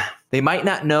they might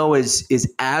not know is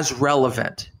as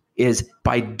relevant, is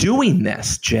by doing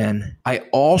this, Jen, I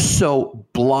also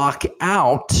block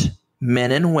out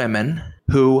men and women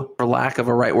who, for lack of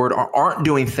a right word, aren't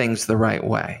doing things the right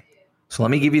way. So let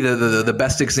me give you the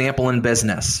best example in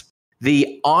business.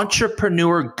 The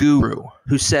entrepreneur guru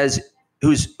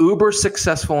who's uber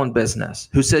successful in business,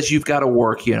 who says you've got to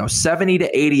work, 70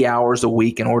 to 80 hours a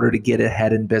week in order to get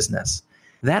ahead in business.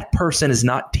 That person is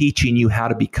not teaching you how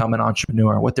to become an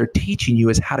entrepreneur. What they're teaching you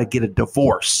is how to get a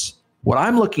divorce. What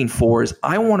I'm looking for is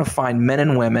I want to find men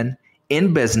and women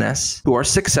in business who are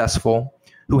successful,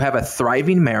 who have a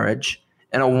thriving marriage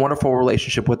and a wonderful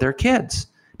relationship with their kids.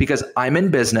 Because I'm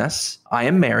in business, I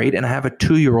am married, and I have a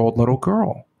 2-year-old little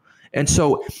girl. And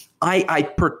so I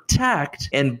protect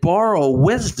and borrow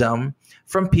wisdom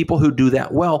from people who do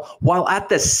that well, while at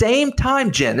the same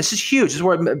time, Jen, this is huge, this is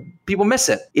where people miss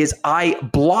it, is I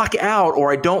block out,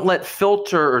 or I don't let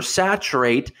filter or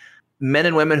saturate men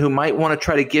and women who might want to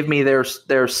try to give me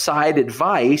their side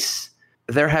advice.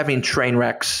 They're having train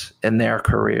wrecks in their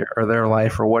career or their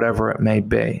life or whatever it may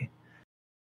be.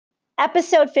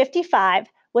 Episode 55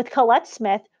 with Colette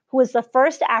Smith, who was the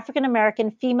first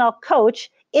African-American female coach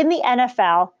in the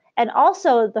NFL and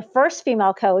also the first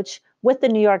female coach with the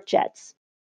New York Jets.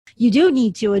 You do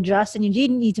need to adjust, and you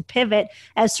do need to pivot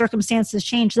as circumstances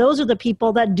change. Those are the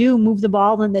people that do move the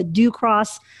ball and that do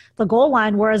cross the goal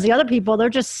line, whereas the other people, they're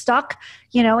just stuck,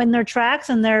 in their tracks,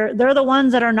 and they're the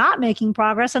ones that are not making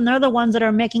progress, and they're the ones that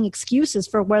are making excuses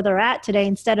for where they're at today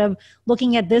instead of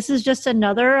looking at this as just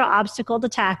another obstacle to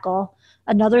tackle,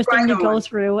 another thing to go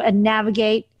through and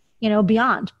navigate,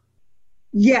 beyond.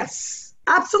 Yes,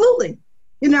 absolutely.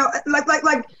 Like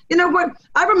what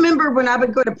I remember when I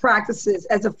would go to practices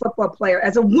as a football player,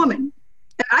 as a woman,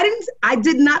 and I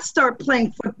did not start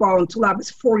playing football until I was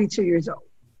 42 years old,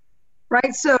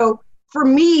 right? So for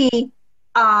me,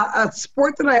 a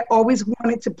sport that I always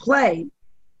wanted to play,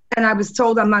 and I was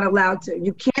told I'm not allowed to.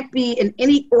 You can't be in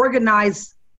any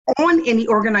organized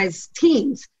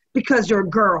teams because you're a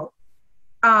girl.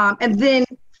 And then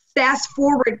fast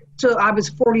forward to I was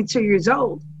 42 years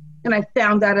old. And I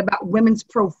found out about women's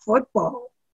pro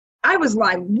football. I was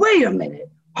like, wait a minute,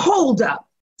 hold up.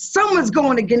 Someone's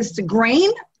going against the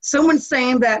grain. Someone's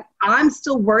saying that I'm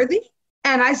still worthy.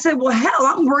 And I said, well, hell,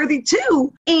 I'm worthy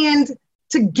too. And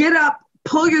to get up,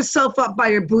 pull yourself up by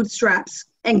your bootstraps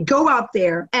and go out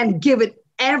there and give it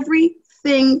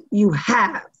everything you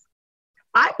have.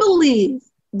 I believe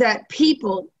that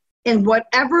people in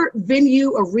whatever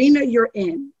venue, arena you're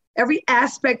in, every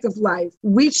aspect of life,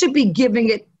 we should be giving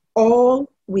it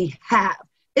all we have.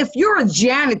 If you're a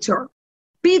janitor,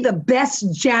 be the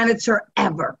best janitor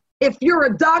ever. If you're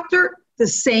a doctor, the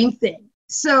same thing.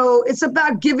 So it's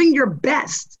about giving your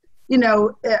best. You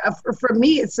know, for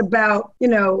me, it's about, you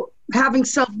know, having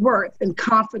self-worth and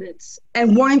confidence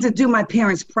and wanting to do my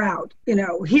parents proud. You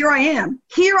know, here I am.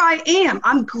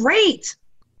 I'm great.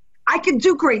 I can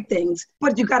do great things,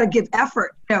 but you got to give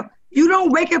effort. You know, you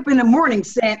don't wake up in the morning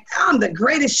saying, I'm the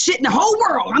greatest shit in the whole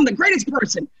world. I'm the greatest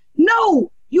person.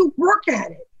 No, you work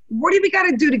at it. What do we got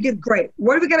to do to get great?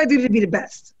 What do we got to do to be the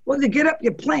best? Well, you get up,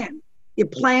 you plan. You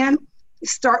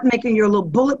start making your little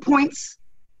bullet points.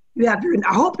 I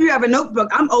hope you have a notebook.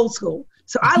 I'm old school,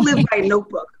 so I live by a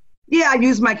notebook. Yeah, I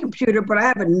use my computer, but I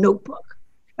have a notebook.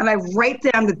 And I write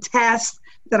down the tasks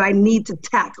that I need to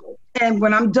tackle. And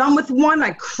when I'm done with one,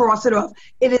 I cross it off.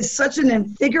 It is such an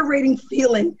invigorating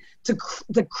feeling to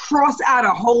cross out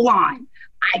a whole line.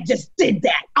 I just did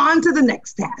that. On to the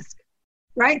next task,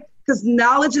 right? Because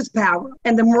knowledge is power.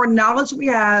 And the more knowledge we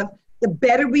have, the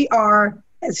better we are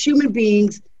as human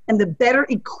beings and the better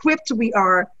equipped we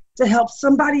are to help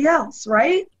somebody else,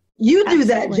 right? You do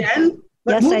that, Jen.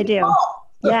 Yes, I do.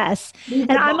 Yes.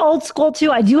 And I'm old school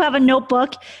too. I do have a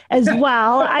notebook as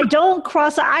well. I don't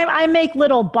I make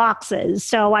little boxes.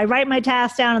 So I write my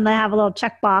tasks down and then I have a little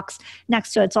checkbox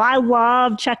next to it. So I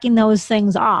love checking those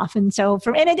things off. And so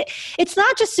it's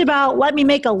not just about let me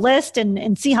make a list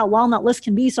and see how long that list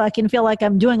can be so I can feel like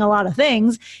I'm doing a lot of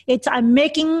things. I'm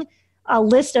making a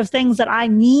list of things that I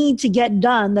need to get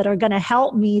done that are going to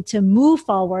help me to move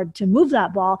forward, to move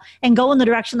that ball and go in the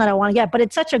direction that I want to get. But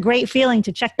it's such a great feeling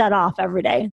to check that off every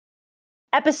day.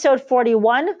 Episode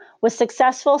 41 with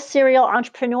successful serial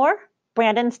entrepreneur,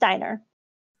 Brandon Steiner.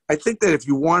 I think that if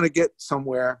you want to get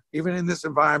somewhere, even in this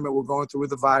environment we're going through with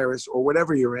the virus or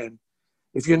whatever you're in,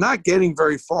 if you're not getting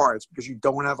very far, it's because you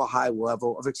don't have a high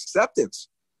level of acceptance.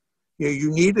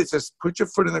 You need to just put your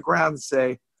foot in the ground and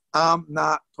say, I'm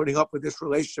not putting up with this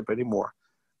relationship anymore.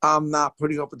 I'm not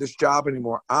putting up with this job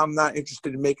anymore. I'm not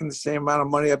interested in making the same amount of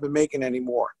money I've been making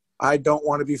anymore. I don't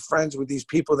want to be friends with these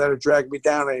people that are dragging me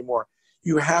down anymore.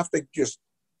 You have to just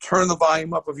turn the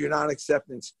volume up of your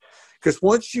non-acceptance. Because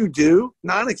once you do,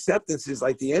 non-acceptance is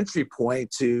like the entry point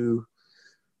to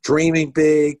dreaming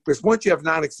big. Because once you have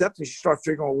non-acceptance, you start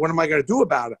figuring, well, what am I going to do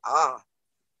about it?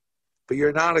 But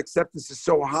your non-acceptance is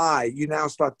so high, you now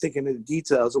start thinking of the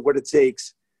details of what it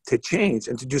takes to change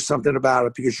and to do something about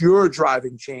it because you're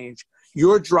driving change.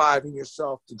 You're driving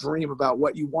yourself to dream about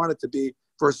what you want it to be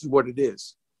versus what it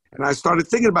is. And I started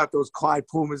thinking about those Clyde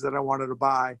Pumas that I wanted to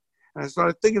buy. And I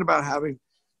started thinking about having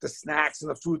the snacks and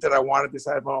the food that I wanted because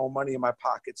I had my own money in my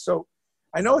pocket. So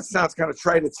I know it sounds kind of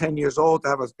trite at 10 years old to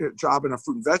have a job in a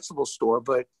fruit and vegetable store,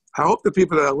 but I hope the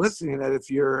people that are listening that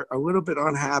if you're a little bit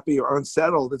unhappy or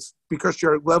unsettled, it's because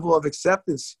your level of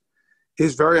acceptance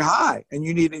is very high and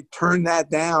you need to turn that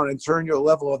down and turn your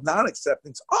level of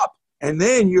non-acceptance up. And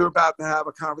then you're about to have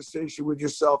a conversation with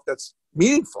yourself that's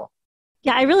meaningful.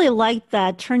 Yeah, I really like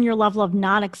that. Turn your level of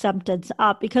non-acceptance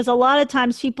up because a lot of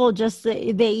times people just,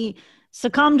 they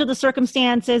succumb to the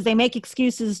circumstances. They make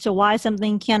excuses to why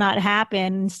something cannot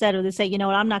happen instead of they say, you know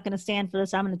what, I'm not going to stand for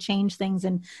this. I'm going to change things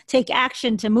and take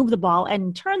action to move the ball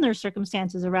and turn their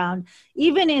circumstances around.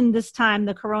 Even in this time,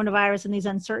 the coronavirus and these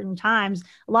uncertain times,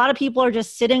 a lot of people are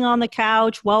just sitting on the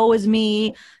couch. Woe is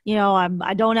me. You know,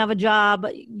 I don't have a job.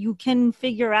 You can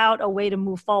figure out a way to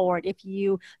move forward if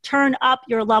you turn up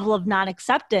your level of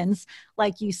non-acceptance,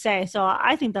 like you say. So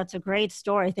I think that's a great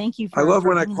story. Thank you. I love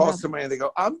when I call somebody and they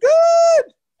go, I'm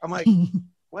good. I'm like,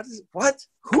 what?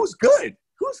 Who's good?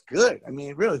 Who's good? I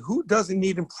mean, really, who doesn't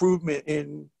need improvement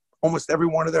in almost every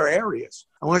one of their areas?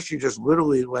 Unless you just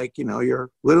literally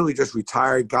you're literally just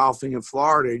retired golfing in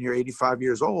Florida and you're 85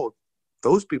 years old.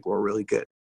 Those people are really good.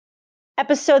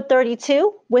 Episode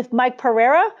 32 with Mike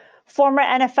Pereira, former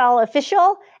NFL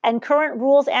official and current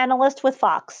rules analyst with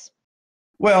Fox.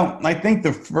 Well, I think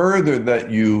the further that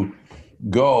you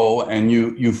go, and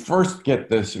you first get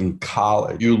this in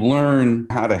college, you learn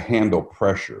how to handle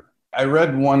pressure. I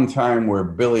read one time where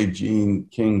Billie Jean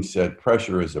King said,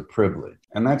 pressure is a privilege.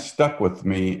 And that stuck with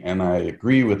me, and I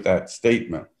agree with that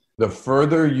statement. The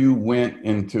further you went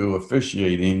into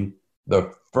officiating,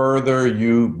 the further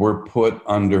you were put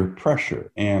under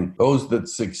pressure. And those that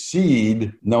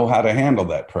succeed know how to handle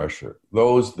that pressure.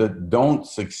 Those that don't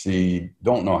succeed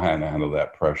don't know how to handle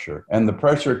that pressure. And the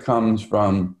pressure comes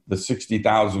from the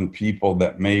 60,000 people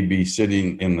that may be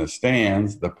sitting in the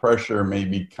stands. The pressure may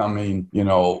be coming,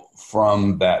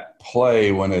 from that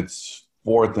play when it's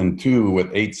 4th and 2 with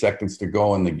 8 seconds to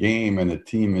go in the game and the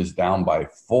team is down by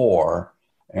 4.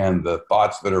 And the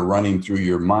thoughts that are running through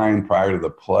your mind prior to the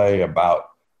play about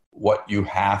what you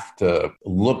have to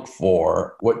look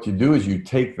for. What you do is you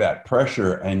take that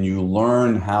pressure and you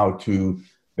learn how to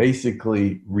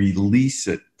basically release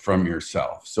it from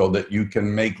yourself so that you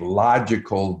can make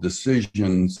logical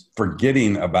decisions,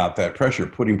 forgetting about that pressure,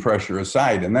 putting pressure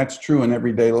aside. And that's true in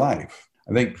everyday life.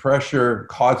 I think pressure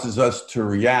causes us to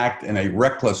react in a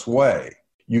reckless way.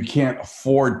 You can't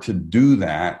afford to do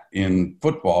that in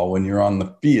football when you're on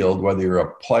the field, whether you're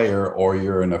a player or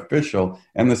you're an official.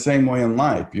 And the same way in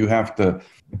life, you have to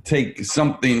take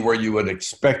something where you would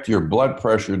expect your blood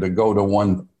pressure to go to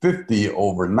 150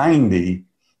 over 90,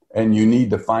 and you need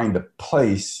to find a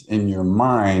place in your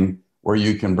mind where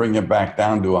you can bring it back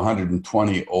down to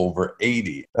 120 over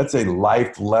 80. That's a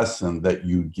life lesson that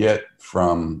you get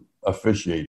from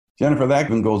officiating. Jennifer, that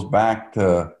even goes back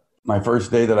to my first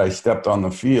day that I stepped on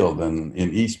the field in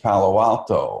East Palo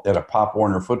Alto at a Pop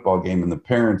Warner football game, and the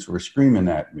parents were screaming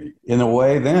at me. In a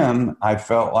way, then I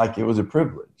felt like it was a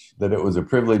privilege, that it was a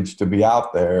privilege to be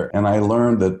out there. And I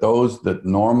learned that those that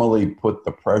normally put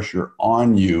the pressure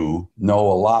on you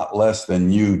know a lot less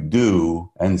than you do.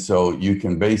 And so you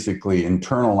can basically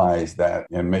internalize that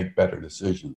and make better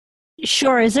decisions.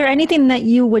 Sure. Is there anything that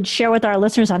you would share with our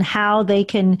listeners on how they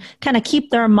can kind of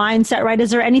keep their mindset right? Is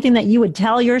there anything that you would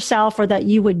tell yourself or that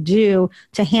you would do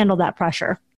to handle that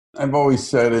pressure? I've always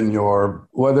said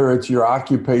whether it's your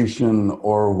occupation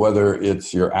or whether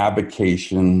it's your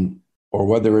avocation or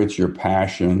whether it's your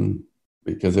passion,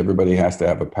 because everybody has to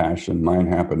have a passion. Mine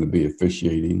happened to be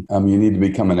officiating. You need to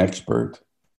become an expert.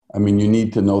 You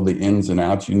need to know the ins and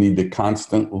outs. You need to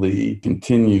constantly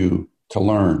continue to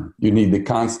learn. You need to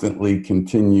constantly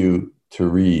continue to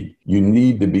read. You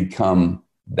need to become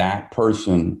that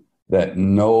person that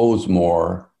knows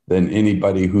more than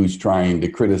anybody who's trying to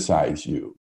criticize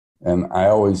you. And I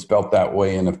always felt that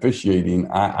way in officiating.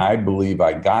 I believe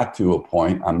I got to a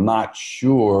point. I'm not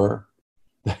sure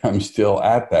that I'm still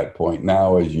at that point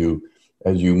now as you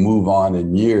move on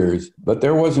in years, but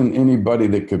there wasn't anybody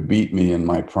that could beat me in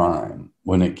my prime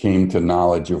when it came to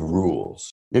knowledge of rules.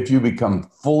 If you become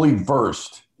fully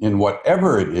versed in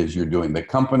whatever it is you're doing, the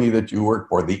company that you work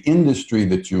for, the industry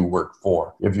that you work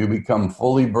for, if you become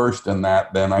fully versed in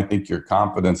that, then I think your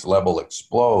confidence level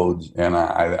explodes. And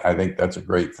I think that's a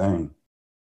great thing.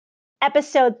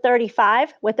 Episode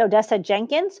 35 with Odessa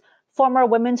Jenkins, former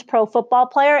women's pro football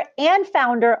player and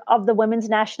founder of the Women's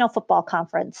National Football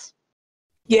Conference.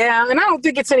 Yeah, and I don't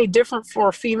think it's any different for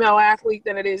a female athlete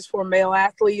than it is for a male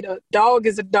athlete. A dog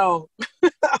is a dog.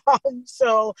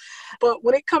 But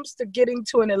when it comes to getting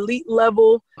to an elite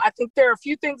level, I think there are a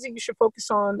few things that you should focus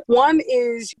on. One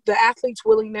is the athlete's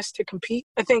willingness to compete.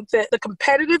 I think that the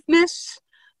competitiveness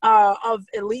of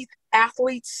elite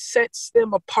athletes sets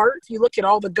them apart. If you look at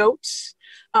all the GOATs,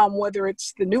 whether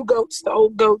it's the new GOATs, the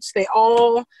old GOATs, they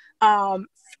all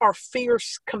are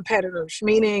fierce competitors,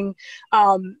 meaning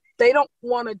they don't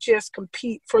want to just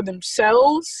compete for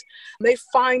themselves. They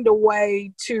find a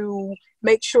way to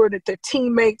make sure that their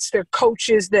teammates, their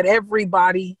coaches, that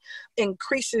everybody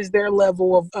increases their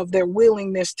level of their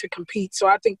willingness to compete. So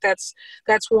I think that's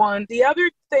one. The other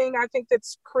thing I think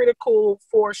that's critical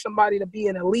for somebody to be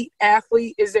an elite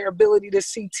athlete is their ability to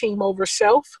see team over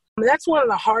self. That's one of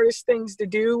the hardest things to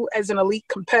do as an elite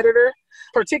competitor,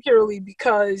 particularly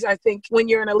because I think when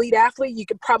you're an elite athlete, you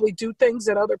could probably do things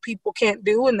that other people can't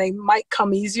do, and they might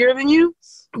come easier than you.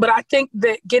 But I think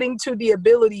that getting to the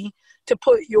ability to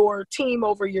put your team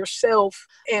over yourself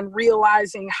and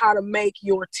realizing how to make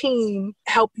your team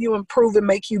help you improve and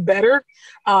make you better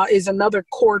is another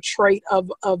core trait of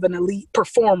an elite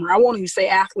performer. I won't even say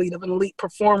athlete, of an elite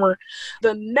performer.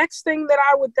 The next thing that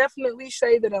I would definitely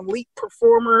say that an elite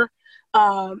performer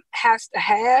has to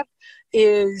have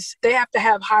is they have to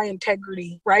have high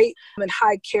integrity, right? And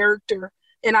high character.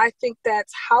 And I think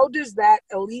that's how does that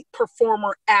elite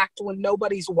performer act when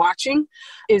nobody's watching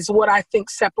is what I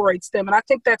think separates them. And I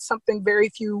think that's something very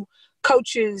few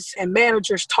coaches and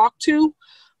managers talk to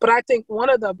But I think one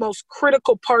of the most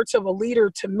critical parts of a leader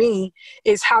to me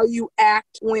is how you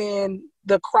act when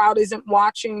the crowd isn't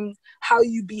watching, how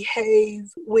you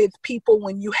behave with people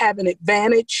when you have an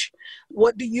advantage.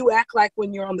 What do you act like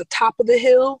when you're on the top of the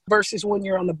hill versus when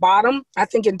you're on the bottom? I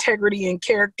think integrity and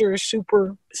character is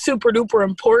super, super duper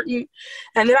important.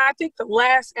 And then I think the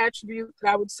last attribute that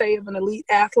I would say of an elite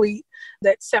athlete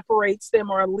that separates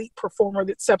them, or elite performer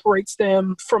that separates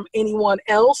them from anyone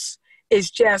else,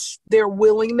 is just their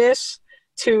willingness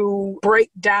to break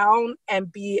down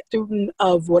and be a student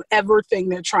of whatever thing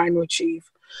they're trying to achieve.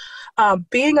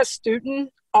 Being a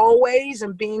student always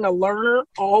and being a learner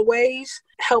always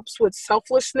helps with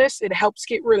selflessness. It helps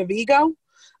get rid of ego,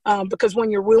 because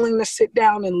when you're willing to sit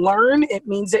down and learn, it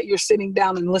means that you're sitting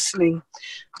down and listening.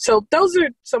 So those are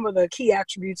some of the key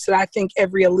attributes that I think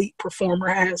every elite performer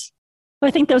has. I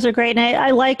think those are great. And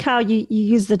I like how you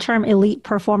use the term elite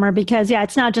performer, because,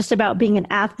 it's not just about being an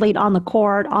athlete on the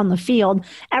court, on the field.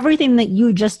 Everything that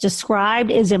you just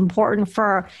described is important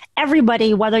for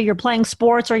everybody, whether you're playing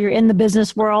sports or you're in the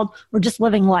business world or just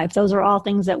living life. Those are all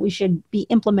things that we should be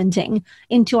implementing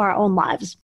into our own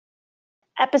lives.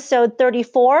 Episode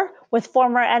 34 with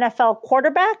former NFL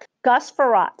quarterback Gus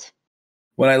Frerotte.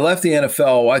 When I left the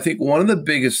NFL, I think one of the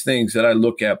biggest things that I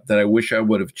look at that I wish I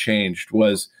would have changed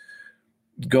was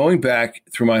going back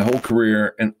through my whole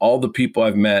career and all the people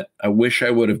I've met. I wish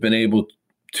I would have been able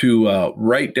to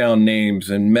write down names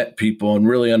and met people and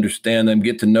really understand them,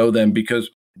 get to know them,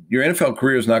 because your NFL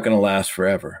career is not going to last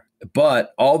forever.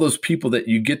 But all those people that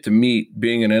you get to meet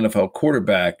being an NFL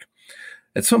quarterback,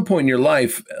 at some point in your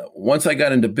life, once I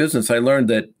got into business, I learned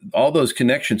that all those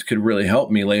connections could really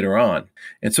help me later on.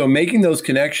 And so making those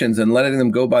connections and letting them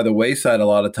go by the wayside a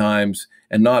lot of times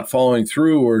and not following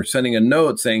through or sending a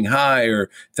note saying hi or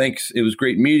thanks, it was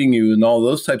great meeting you and all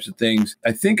those types of things,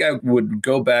 I think I would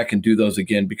go back and do those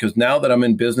again, because now that I'm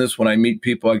in business, when I meet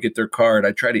people, I get their card,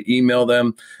 I try to email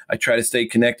them, I try to stay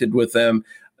connected with them.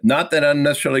 Not that I'm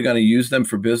necessarily going to use them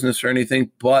for business or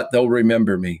anything, but they'll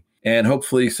remember me. And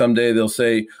hopefully someday they'll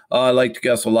say, I liked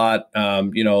Gus a lot.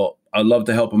 I'd love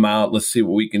to help them out. Let's see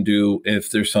what we can do if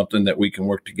there's something that we can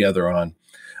work together on.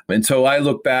 And so I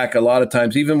look back a lot of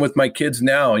times, even with my kids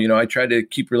now, I try to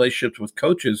keep relationships with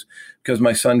coaches because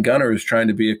my son Gunnar is trying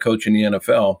to be a coach in the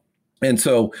NFL. And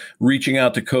so reaching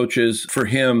out to coaches for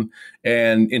him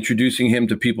and introducing him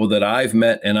to people that I've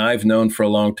met and I've known for a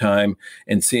long time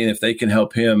and seeing if they can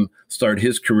help him start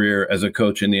his career as a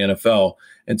coach in the NFL.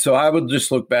 And so I would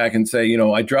just look back and say,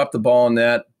 I dropped the ball on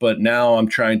that, but now I'm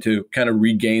trying to kind of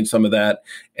regain some of that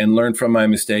and learn from my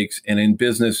mistakes. And in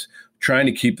business, trying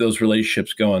to keep those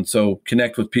relationships going. So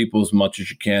connect with people as much as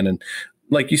you can. And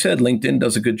like you said, LinkedIn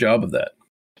does a good job of that.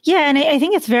 Yeah, and I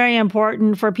think it's very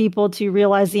important for people to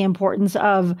realize the importance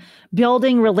of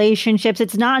building relationships.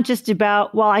 It's not just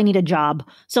about, well, I need a job,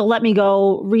 so let me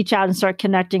go reach out and start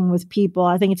connecting with people.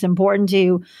 I think it's important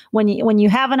to, when you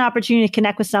have an opportunity to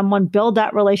connect with someone, build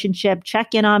that relationship,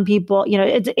 check in on people.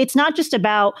 It's not just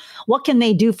about what can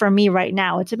they do for me right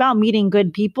now. It's about meeting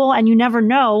good people, and you never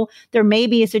know, there may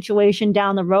be a situation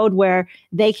down the road where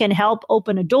they can help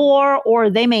open a door,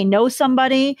 or they may know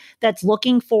somebody that's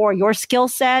looking for your skill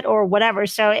set or whatever.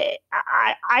 So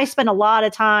I spend a lot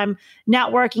of time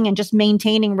networking and just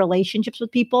maintaining relationships with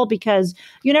people, because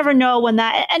you never know when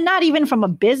that, and not even from a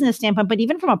business standpoint, but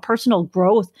even from a personal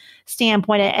growth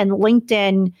standpoint. And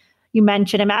LinkedIn, you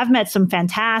mentioned, I've met some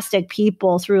fantastic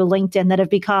people through LinkedIn that have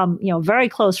become, very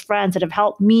close friends that have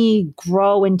helped me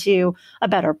grow into a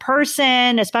better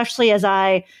person, especially as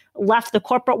I left the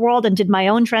corporate world and did my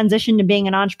own transition to being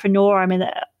an entrepreneur. I mean,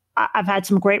 I've had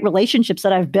some great relationships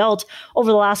that I've built over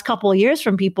the last couple of years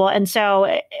from people. And so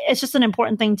it's just an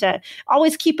important thing to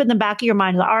always keep in the back of your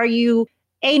mind. Are you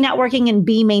A, networking, and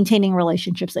B, maintaining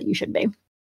relationships that you should be?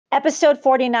 Episode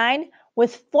 49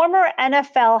 with former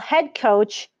NFL head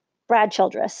coach Brad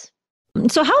Childress.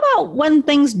 So how about when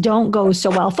things don't go so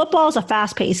well? Football is a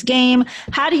fast-paced game.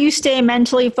 How do you stay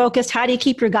mentally focused? How do you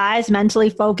keep your guys mentally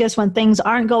focused when things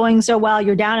aren't going so well?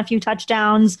 You're down a few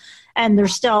touchdowns and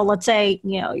there's still, let's say,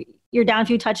 you're down a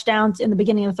few touchdowns in the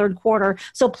beginning of the third quarter.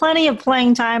 So plenty of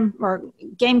playing time or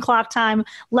game clock time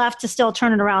left to still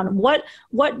turn it around. What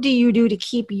do you do to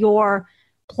keep your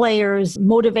players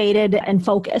motivated and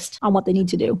focused on what they need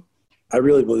to do? I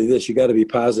really believe this. You got to be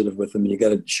positive with them, and you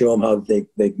got to show them how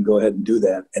they can go ahead and do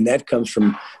that. And that comes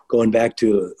from going back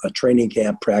to a training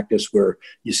camp practice where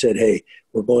you said, hey,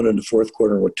 we're going into the fourth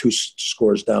quarter and we're 2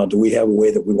 scores down. Do we have a way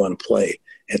that we want to play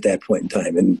at that point in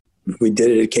time? And we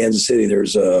did it at Kansas City.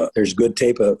 There's good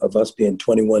tape of us being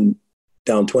down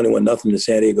 21-0 to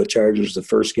San Diego Chargers the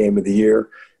first game of the year,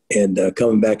 and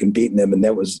coming back and beating them. And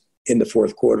that was in the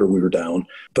fourth quarter we were down,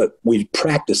 but we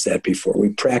practiced that before. We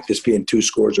practiced being 2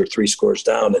 scores or 3 scores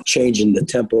down and changing the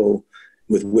tempo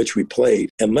with which we played.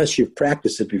 Unless you've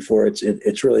practiced it before,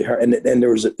 it's really hard. And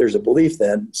there's a belief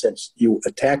then, since you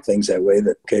attack things that way,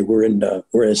 that okay, we're in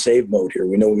a save mode here.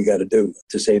 We know what we got to do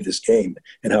to save this game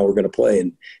and how we're going to play.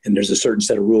 And there's a certain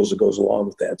set of rules that goes along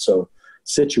with that. So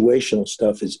situational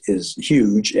stuff is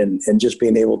huge, and just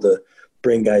being able to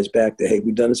bring guys back to, hey,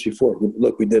 we've done this before.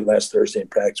 Look, we did last Thursday in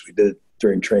practice. We did it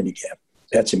during training camp.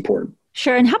 That's important.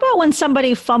 Sure. And how about when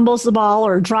somebody fumbles the ball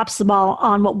or drops the ball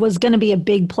on what was going to be a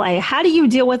big play? How do you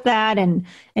deal with that, and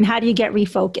how do you get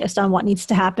refocused on what needs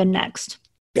to happen next?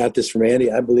 Got this from Andy.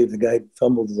 I believe the guy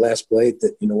fumbled the last play,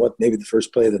 that, you know what, maybe the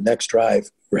first play of the next drive,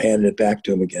 we're handing it back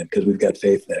to him again because we've got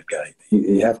faith in that guy.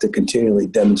 You have to continually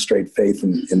demonstrate faith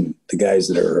in the guys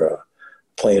that are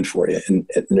playing for you. And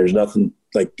there's nothing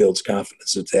like builds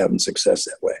confidence. It's having success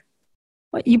that way.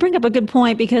 Well, you bring up a good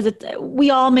point, because we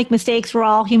all make mistakes. We're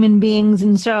all human beings.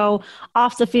 And so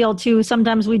off the field too,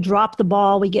 sometimes we drop the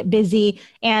ball, we get busy.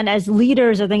 And as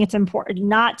leaders, I think it's important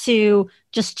not to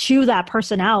just chew that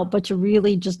person out, but to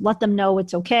really just let them know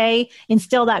it's okay,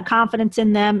 instill that confidence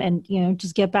in them, and, you know,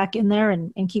 just get back in there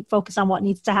and keep focused on what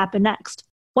needs to happen next.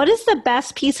 What is the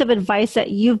best piece of advice that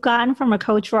you've gotten from a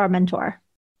coach or a mentor?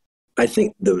 I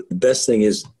think the best thing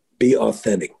is be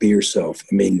authentic, be yourself.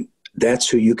 I mean, that's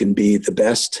who you can be the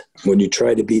best. When you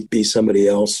try to be somebody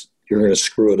else, you're going to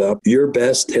screw it up. Your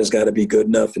best has got to be good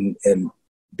enough, and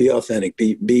be authentic,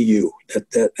 be you.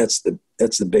 That's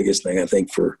the biggest thing, I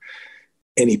think, for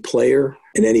any player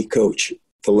and any coach.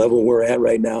 The level we're at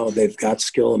right now, they've got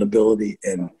skill and ability,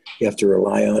 and you have to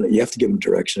rely on it. You have to give them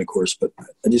direction, of course, but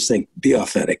I just think be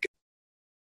authentic.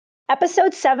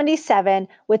 Episode 77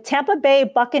 with Tampa Bay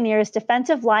Buccaneers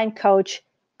defensive line coach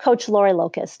Lori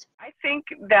Locust. I think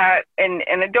that, and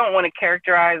I don't want to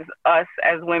characterize us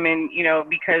as women, you know,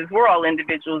 because we're all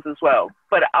individuals as well,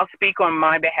 but I'll speak on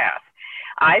my behalf.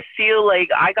 I feel like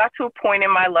I got to a point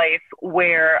in my life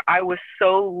where I was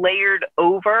so layered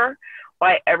over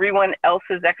by everyone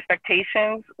else's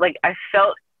expectations. Like, I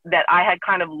felt that I had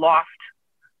kind of lost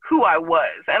who I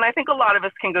was. And I think a lot of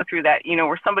us can go through that. You know,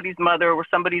 we're somebody's mother, we're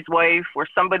somebody's wife, we're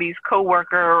somebody's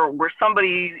coworker, we're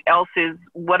somebody else's,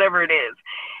 whatever it is.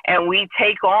 And we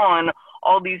take on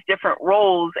all these different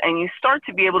roles, and you start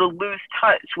to be able to lose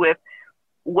touch with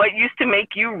what used to make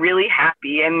you really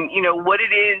happy, and, you know, what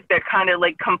it is that kind of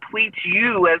like completes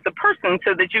you as a person,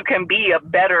 so that you can be a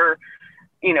better,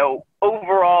 you know,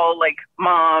 overall like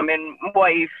mom and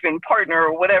wife and partner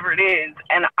or whatever it is.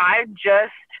 And I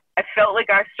felt like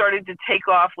I started to take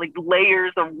off like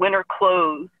layers of winter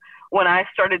clothes when I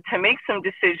started to make some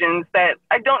decisions that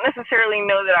I don't necessarily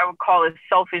know that I would call as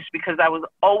selfish, because I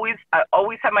always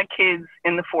had my kids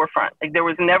in the forefront. Like, there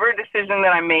was never a decision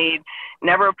that I made,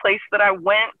 never a place that I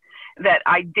went that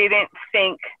I didn't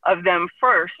think of them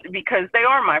first, because they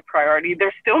are my priority.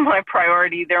 They're still my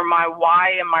priority. They're my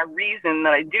why and my reason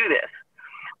that I do this.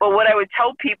 But what I would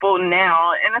tell people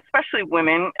now, and especially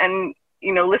women, and,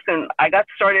 you know, listen, I got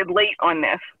started late on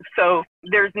this, so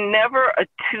there's never a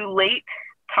too late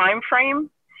time frame.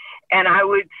 And I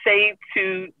would say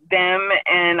to them,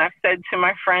 and I've said to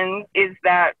my friends, is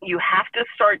that you have to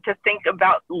start to think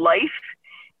about life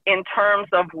in terms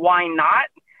of why not,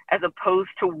 as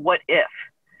opposed to what if.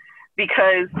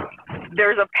 Because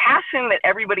there's a passion that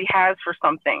everybody has for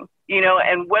something, you know,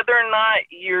 and whether or not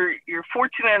you're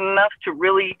fortunate enough to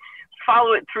really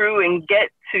follow it through and get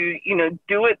to, you know,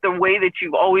 do it the way that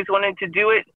you've always wanted to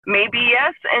do it, maybe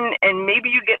yes, and maybe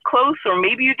you get close, or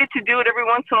maybe you get to do it every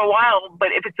once in a while. But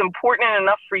if it's important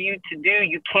enough for you to do,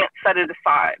 you can't set it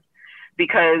aside,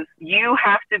 because you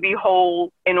have to be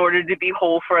whole in order to be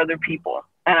whole for other people.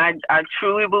 And I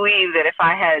truly believe that if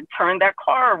I had turned that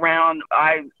car around,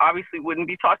 I obviously wouldn't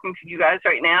be talking to you guys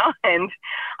right now, and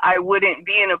I wouldn't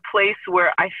be in a place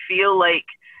where I feel like,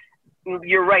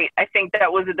 you're right. I think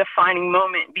that was a defining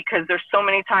moment, because there's so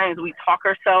many times we talk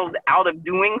ourselves out of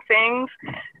doing things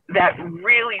that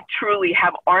really, truly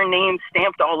have our name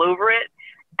stamped all over it.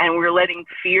 And we're letting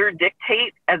fear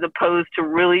dictate, as opposed to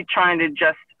really trying to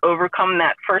just overcome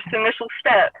that first initial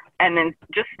step. And then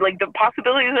just like the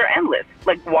possibilities are endless.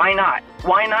 Like, why not?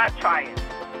 Why not try it?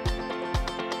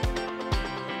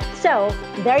 So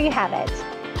there you have it.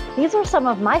 These are some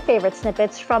of my favorite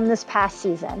snippets from this past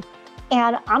season.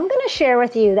 And I'm going to share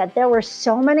with you that there were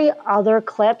so many other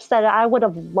clips that I would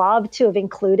have loved to have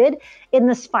included in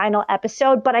this final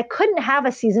episode, but I couldn't have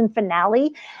a season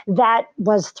finale that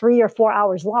was 3 or 4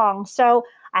 hours long. So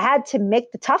I had to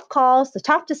make the tough calls, the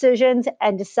tough decisions,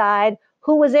 and decide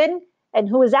who was in and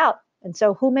who was out. And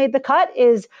so who made the cut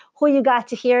is who you got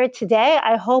to hear today.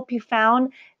 I hope you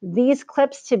found these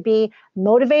clips to be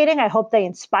motivating. I hope they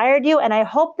inspired you. And I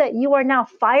hope that you are now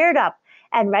fired up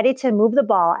and ready to move the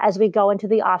ball as we go into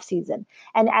the off season.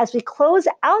 And as we close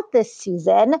out this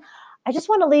season, I just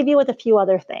want to leave you with a few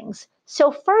other things.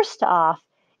 So first off,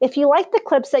 if you like the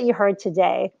clips that you heard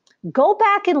today, go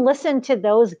back and listen to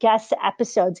those guest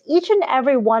episodes. Each and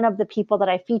every one of the people that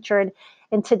I featured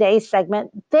in today's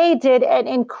segment, they did an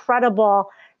incredible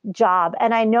job.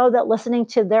 And I know that listening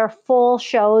to their full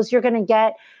shows, you're going to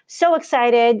get so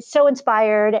excited, so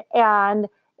inspired, and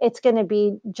it's going to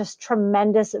be just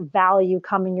tremendous value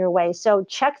coming your way. So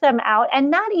check them out.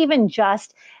 And not even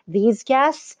just these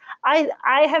guests.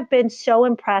 I have been so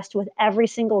impressed with every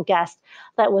single guest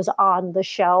that was on the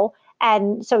show.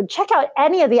 And so check out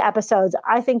any of the episodes.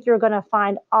 I think you're going to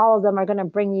find all of them are going to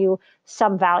bring you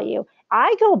some value.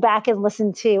 I go back and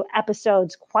listen to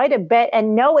episodes quite a bit,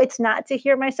 and no, it's not to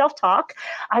hear myself talk.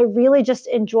 I really just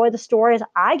enjoy the stories.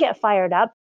 I get fired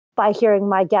up by hearing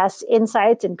my guests'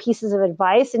 insights and pieces of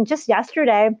advice. And just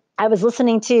yesterday, I was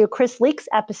listening to Chris Leake's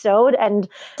episode, and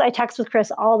I text with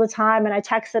Chris all the time, and I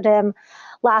texted him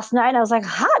last night, and I was like,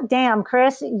 hot damn,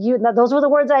 Chris, those were the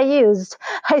words I used.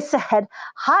 I said,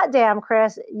 hot damn,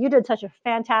 Chris, you did such a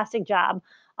fantastic job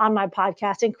on my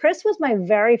podcast. And Chris was my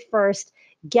very first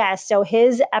guest. So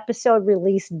his episode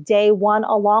released day one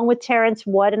along with Terrence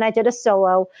Wood, and I did a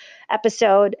solo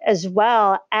episode as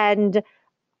well. And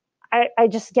I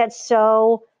just get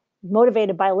so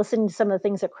motivated by listening to some of the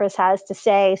things that Chris has to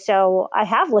say. So I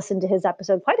have listened to his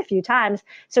episode quite a few times.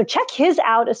 So check his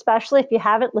out, especially if you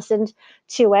haven't listened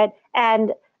to it.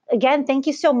 And again, thank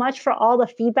you so much for all the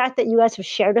feedback that you guys have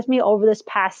shared with me over this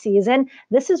past season.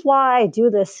 This is why I do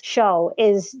this show,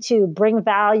 is to bring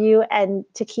value and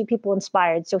to keep people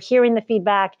inspired. So hearing the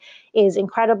feedback is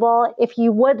incredible. If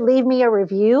you would leave me a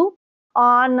review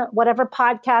on whatever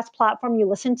podcast platform you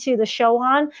listen to the show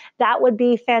on, that would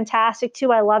be fantastic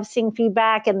too. I love seeing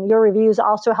feedback, and your reviews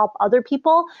also help other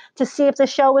people to see if the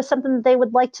show is something that they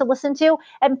would like to listen to.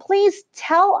 And please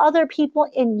tell other people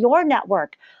in your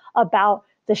network about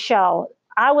the show.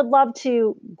 I would love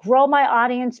to grow my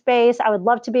audience base. I would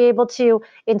love to be able to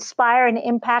inspire and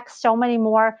impact so many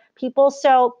more people.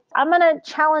 So I'm going to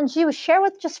challenge you, share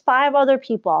with just 5 other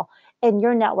people in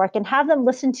your network and have them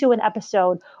listen to an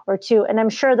episode or two. And I'm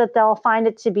sure that they'll find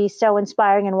it to be so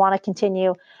inspiring and want to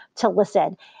continue to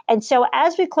listen. And so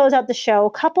as we close out the show, a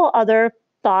couple other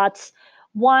thoughts.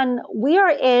 One, we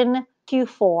are in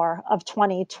Q4 of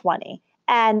 2020,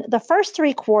 and the first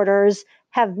 3 quarters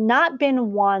have not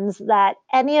been ones that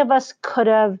any of us could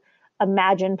have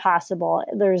imagined possible.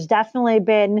 There's definitely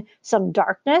been some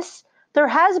darkness. There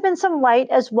has been some light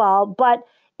as well, but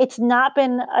it's not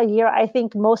been a year. I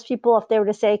think most people, if they were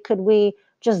to say, could we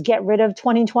just get rid of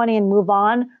 2020 and move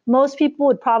on? Most people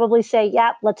would probably say,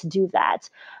 yeah, let's do that.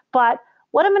 But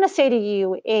what I'm going to say to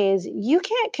you is you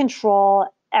can't control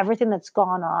everything that's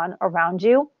gone on around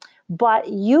you, but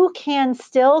you can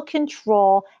still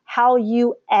control how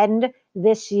you end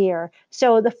this year.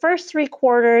 So the first 3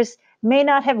 quarters may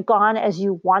not have gone as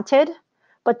you wanted,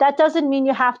 but that doesn't mean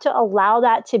you have to allow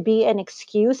that to be an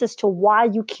excuse as to why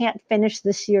you can't finish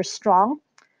this year strong.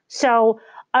 So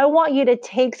I want you to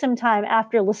take some time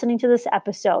after listening to this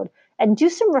episode and do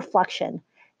some reflection.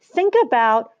 Think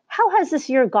about, how has this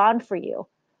year gone for you?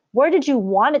 Where did you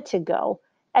want it to go?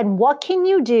 And what can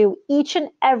you do each and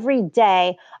every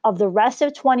day of the rest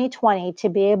of 2020 to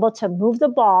be able to move the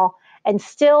ball? And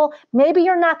still, maybe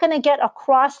you're not going to get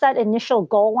across that initial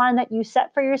goal line that you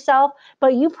set for yourself,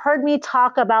 but you've heard me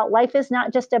talk about life is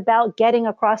not just about getting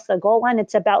across the goal line.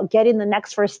 It's about getting the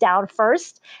next first down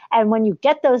first. And when you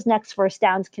get those next first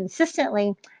downs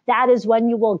consistently, that is when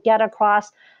you will get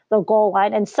across the goal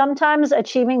line. And sometimes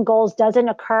achieving goals doesn't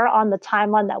occur on the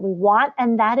timeline that we want,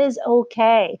 and that is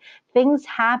okay. Things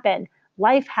happen.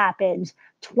 Life happens.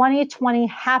 2020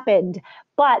 happened.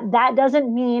 But that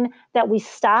doesn't mean that we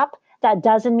stop. That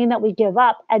doesn't mean that we give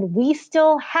up. And we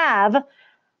still have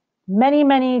many,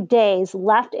 many days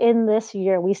left in this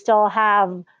year. We still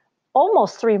have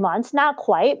almost 3 months, not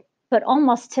quite, but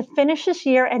almost, to finish this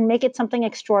year and make it something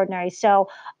extraordinary. So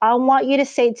I want you to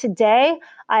say today,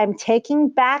 I am taking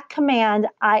back command.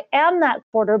 I am that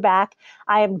quarterback.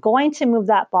 I am going to move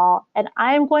that ball, and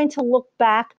I am going to look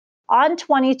back on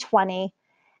 2020,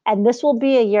 and this will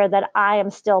be a year that I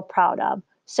am still proud of.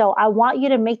 So I want you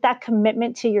to make that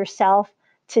commitment to yourself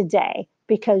today,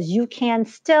 because you can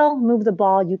still move the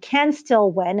ball. You can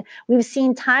still win. We've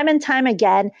seen time and time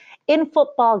again in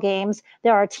football games,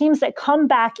 there are teams that come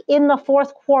back in the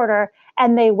fourth quarter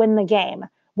and they win the game.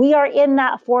 We are in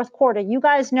that fourth quarter. You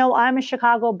guys know I'm a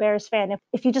Chicago Bears fan.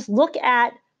 If you just look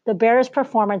at the Bears'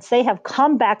 performance, they have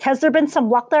come back. Has there been some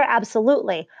luck there?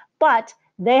 Absolutely. But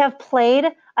they have played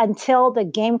until the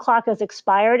game clock has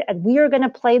expired, and we are going to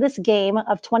play this game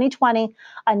of 2020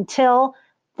 until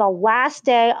the last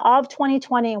day of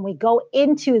 2020, and we go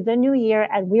into the new year,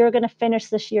 and we are going to finish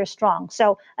this year strong.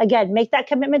 So again, make that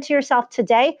commitment to yourself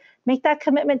today. Make that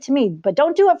commitment to me, but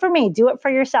don't do it for me. Do it for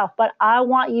yourself. But I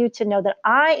want you to know that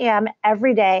I am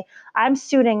every day. I'm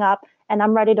suiting up, and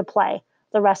I'm ready to play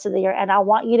the rest of the year. And I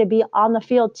want you to be on the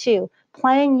field too,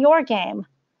 playing your game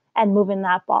and moving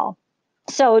that ball.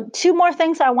 So 2 more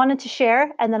things I wanted to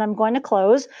share, and then I'm going to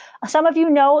close. Some of you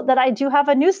know that I do have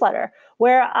a newsletter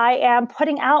where I am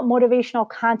putting out motivational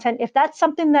content. If that's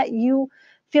something that you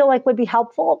feel like would be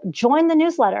helpful, join the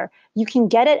newsletter. You can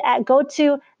get it go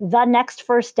to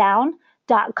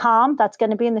thenextfirstdown.com. That's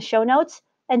going to be in the show notes.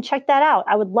 And check that out.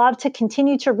 I would love to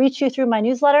continue to reach you through my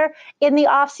newsletter in the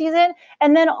off season.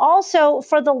 And then also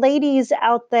for the ladies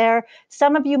out there,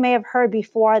 some of you may have heard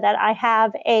before that I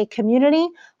have a community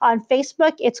on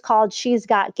Facebook. It's called She's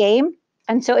Got Game.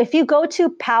 And so if you go to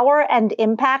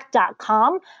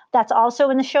powerandimpact.com, that's also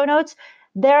in the show notes.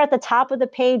 There at the top of the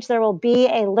page, there will be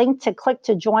a link to click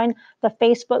to join the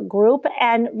Facebook group.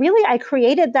 And really, I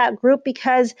created that group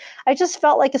because I just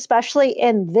felt like, especially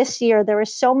in this year, there were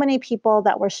so many people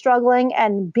that were struggling,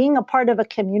 and being a part of a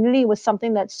community was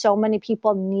something that so many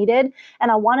people needed.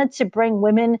 And I wanted to bring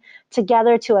women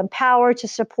together to empower, to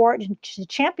support, and to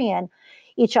champion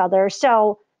each other.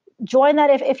 So join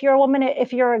that if you're a woman,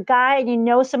 if you're a guy and you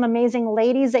know some amazing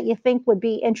ladies that you think would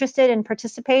be interested in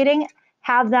participating,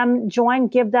 have them join,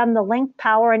 give them the link.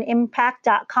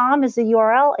 Powerandimpact.com is the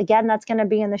URL. Again, that's going to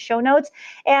be in the show notes.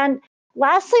 And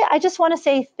lastly, I just want to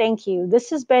say thank you.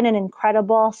 This has been an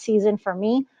incredible season for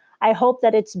me. I hope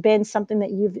that it's been something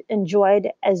that you've enjoyed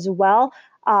as well.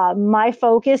 My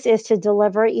focus is to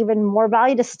deliver even more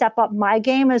value, to step up my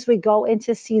game as we go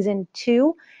into season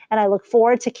 2. And I look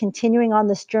forward to continuing on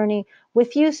this journey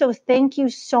with you. So thank you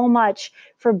so much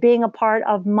for being a part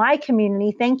of my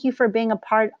community. Thank you for being a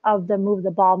part of the Move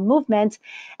the Ball movement.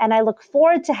 And I look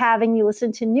forward to having you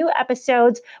listen to new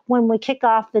episodes when we kick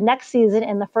off the next season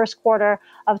in the first quarter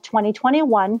of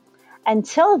 2021.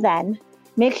 Until then,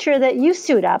 make sure that you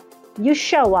suit up, you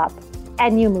show up,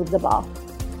 and you move the ball.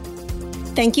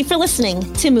 Thank you for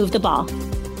listening to Move the Ball.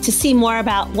 To see more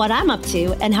about what I'm up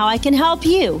to and how I can help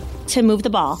you to move the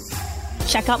ball,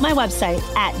 check out my website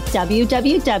at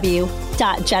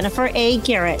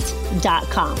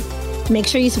www.jenniferagarrett.com. Make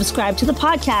sure you subscribe to the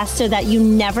podcast so that you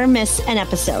never miss an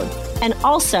episode. And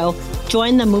also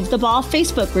join the Move the Ball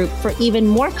Facebook group for even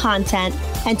more content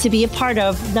and to be a part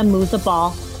of the Move the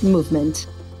Ball movement.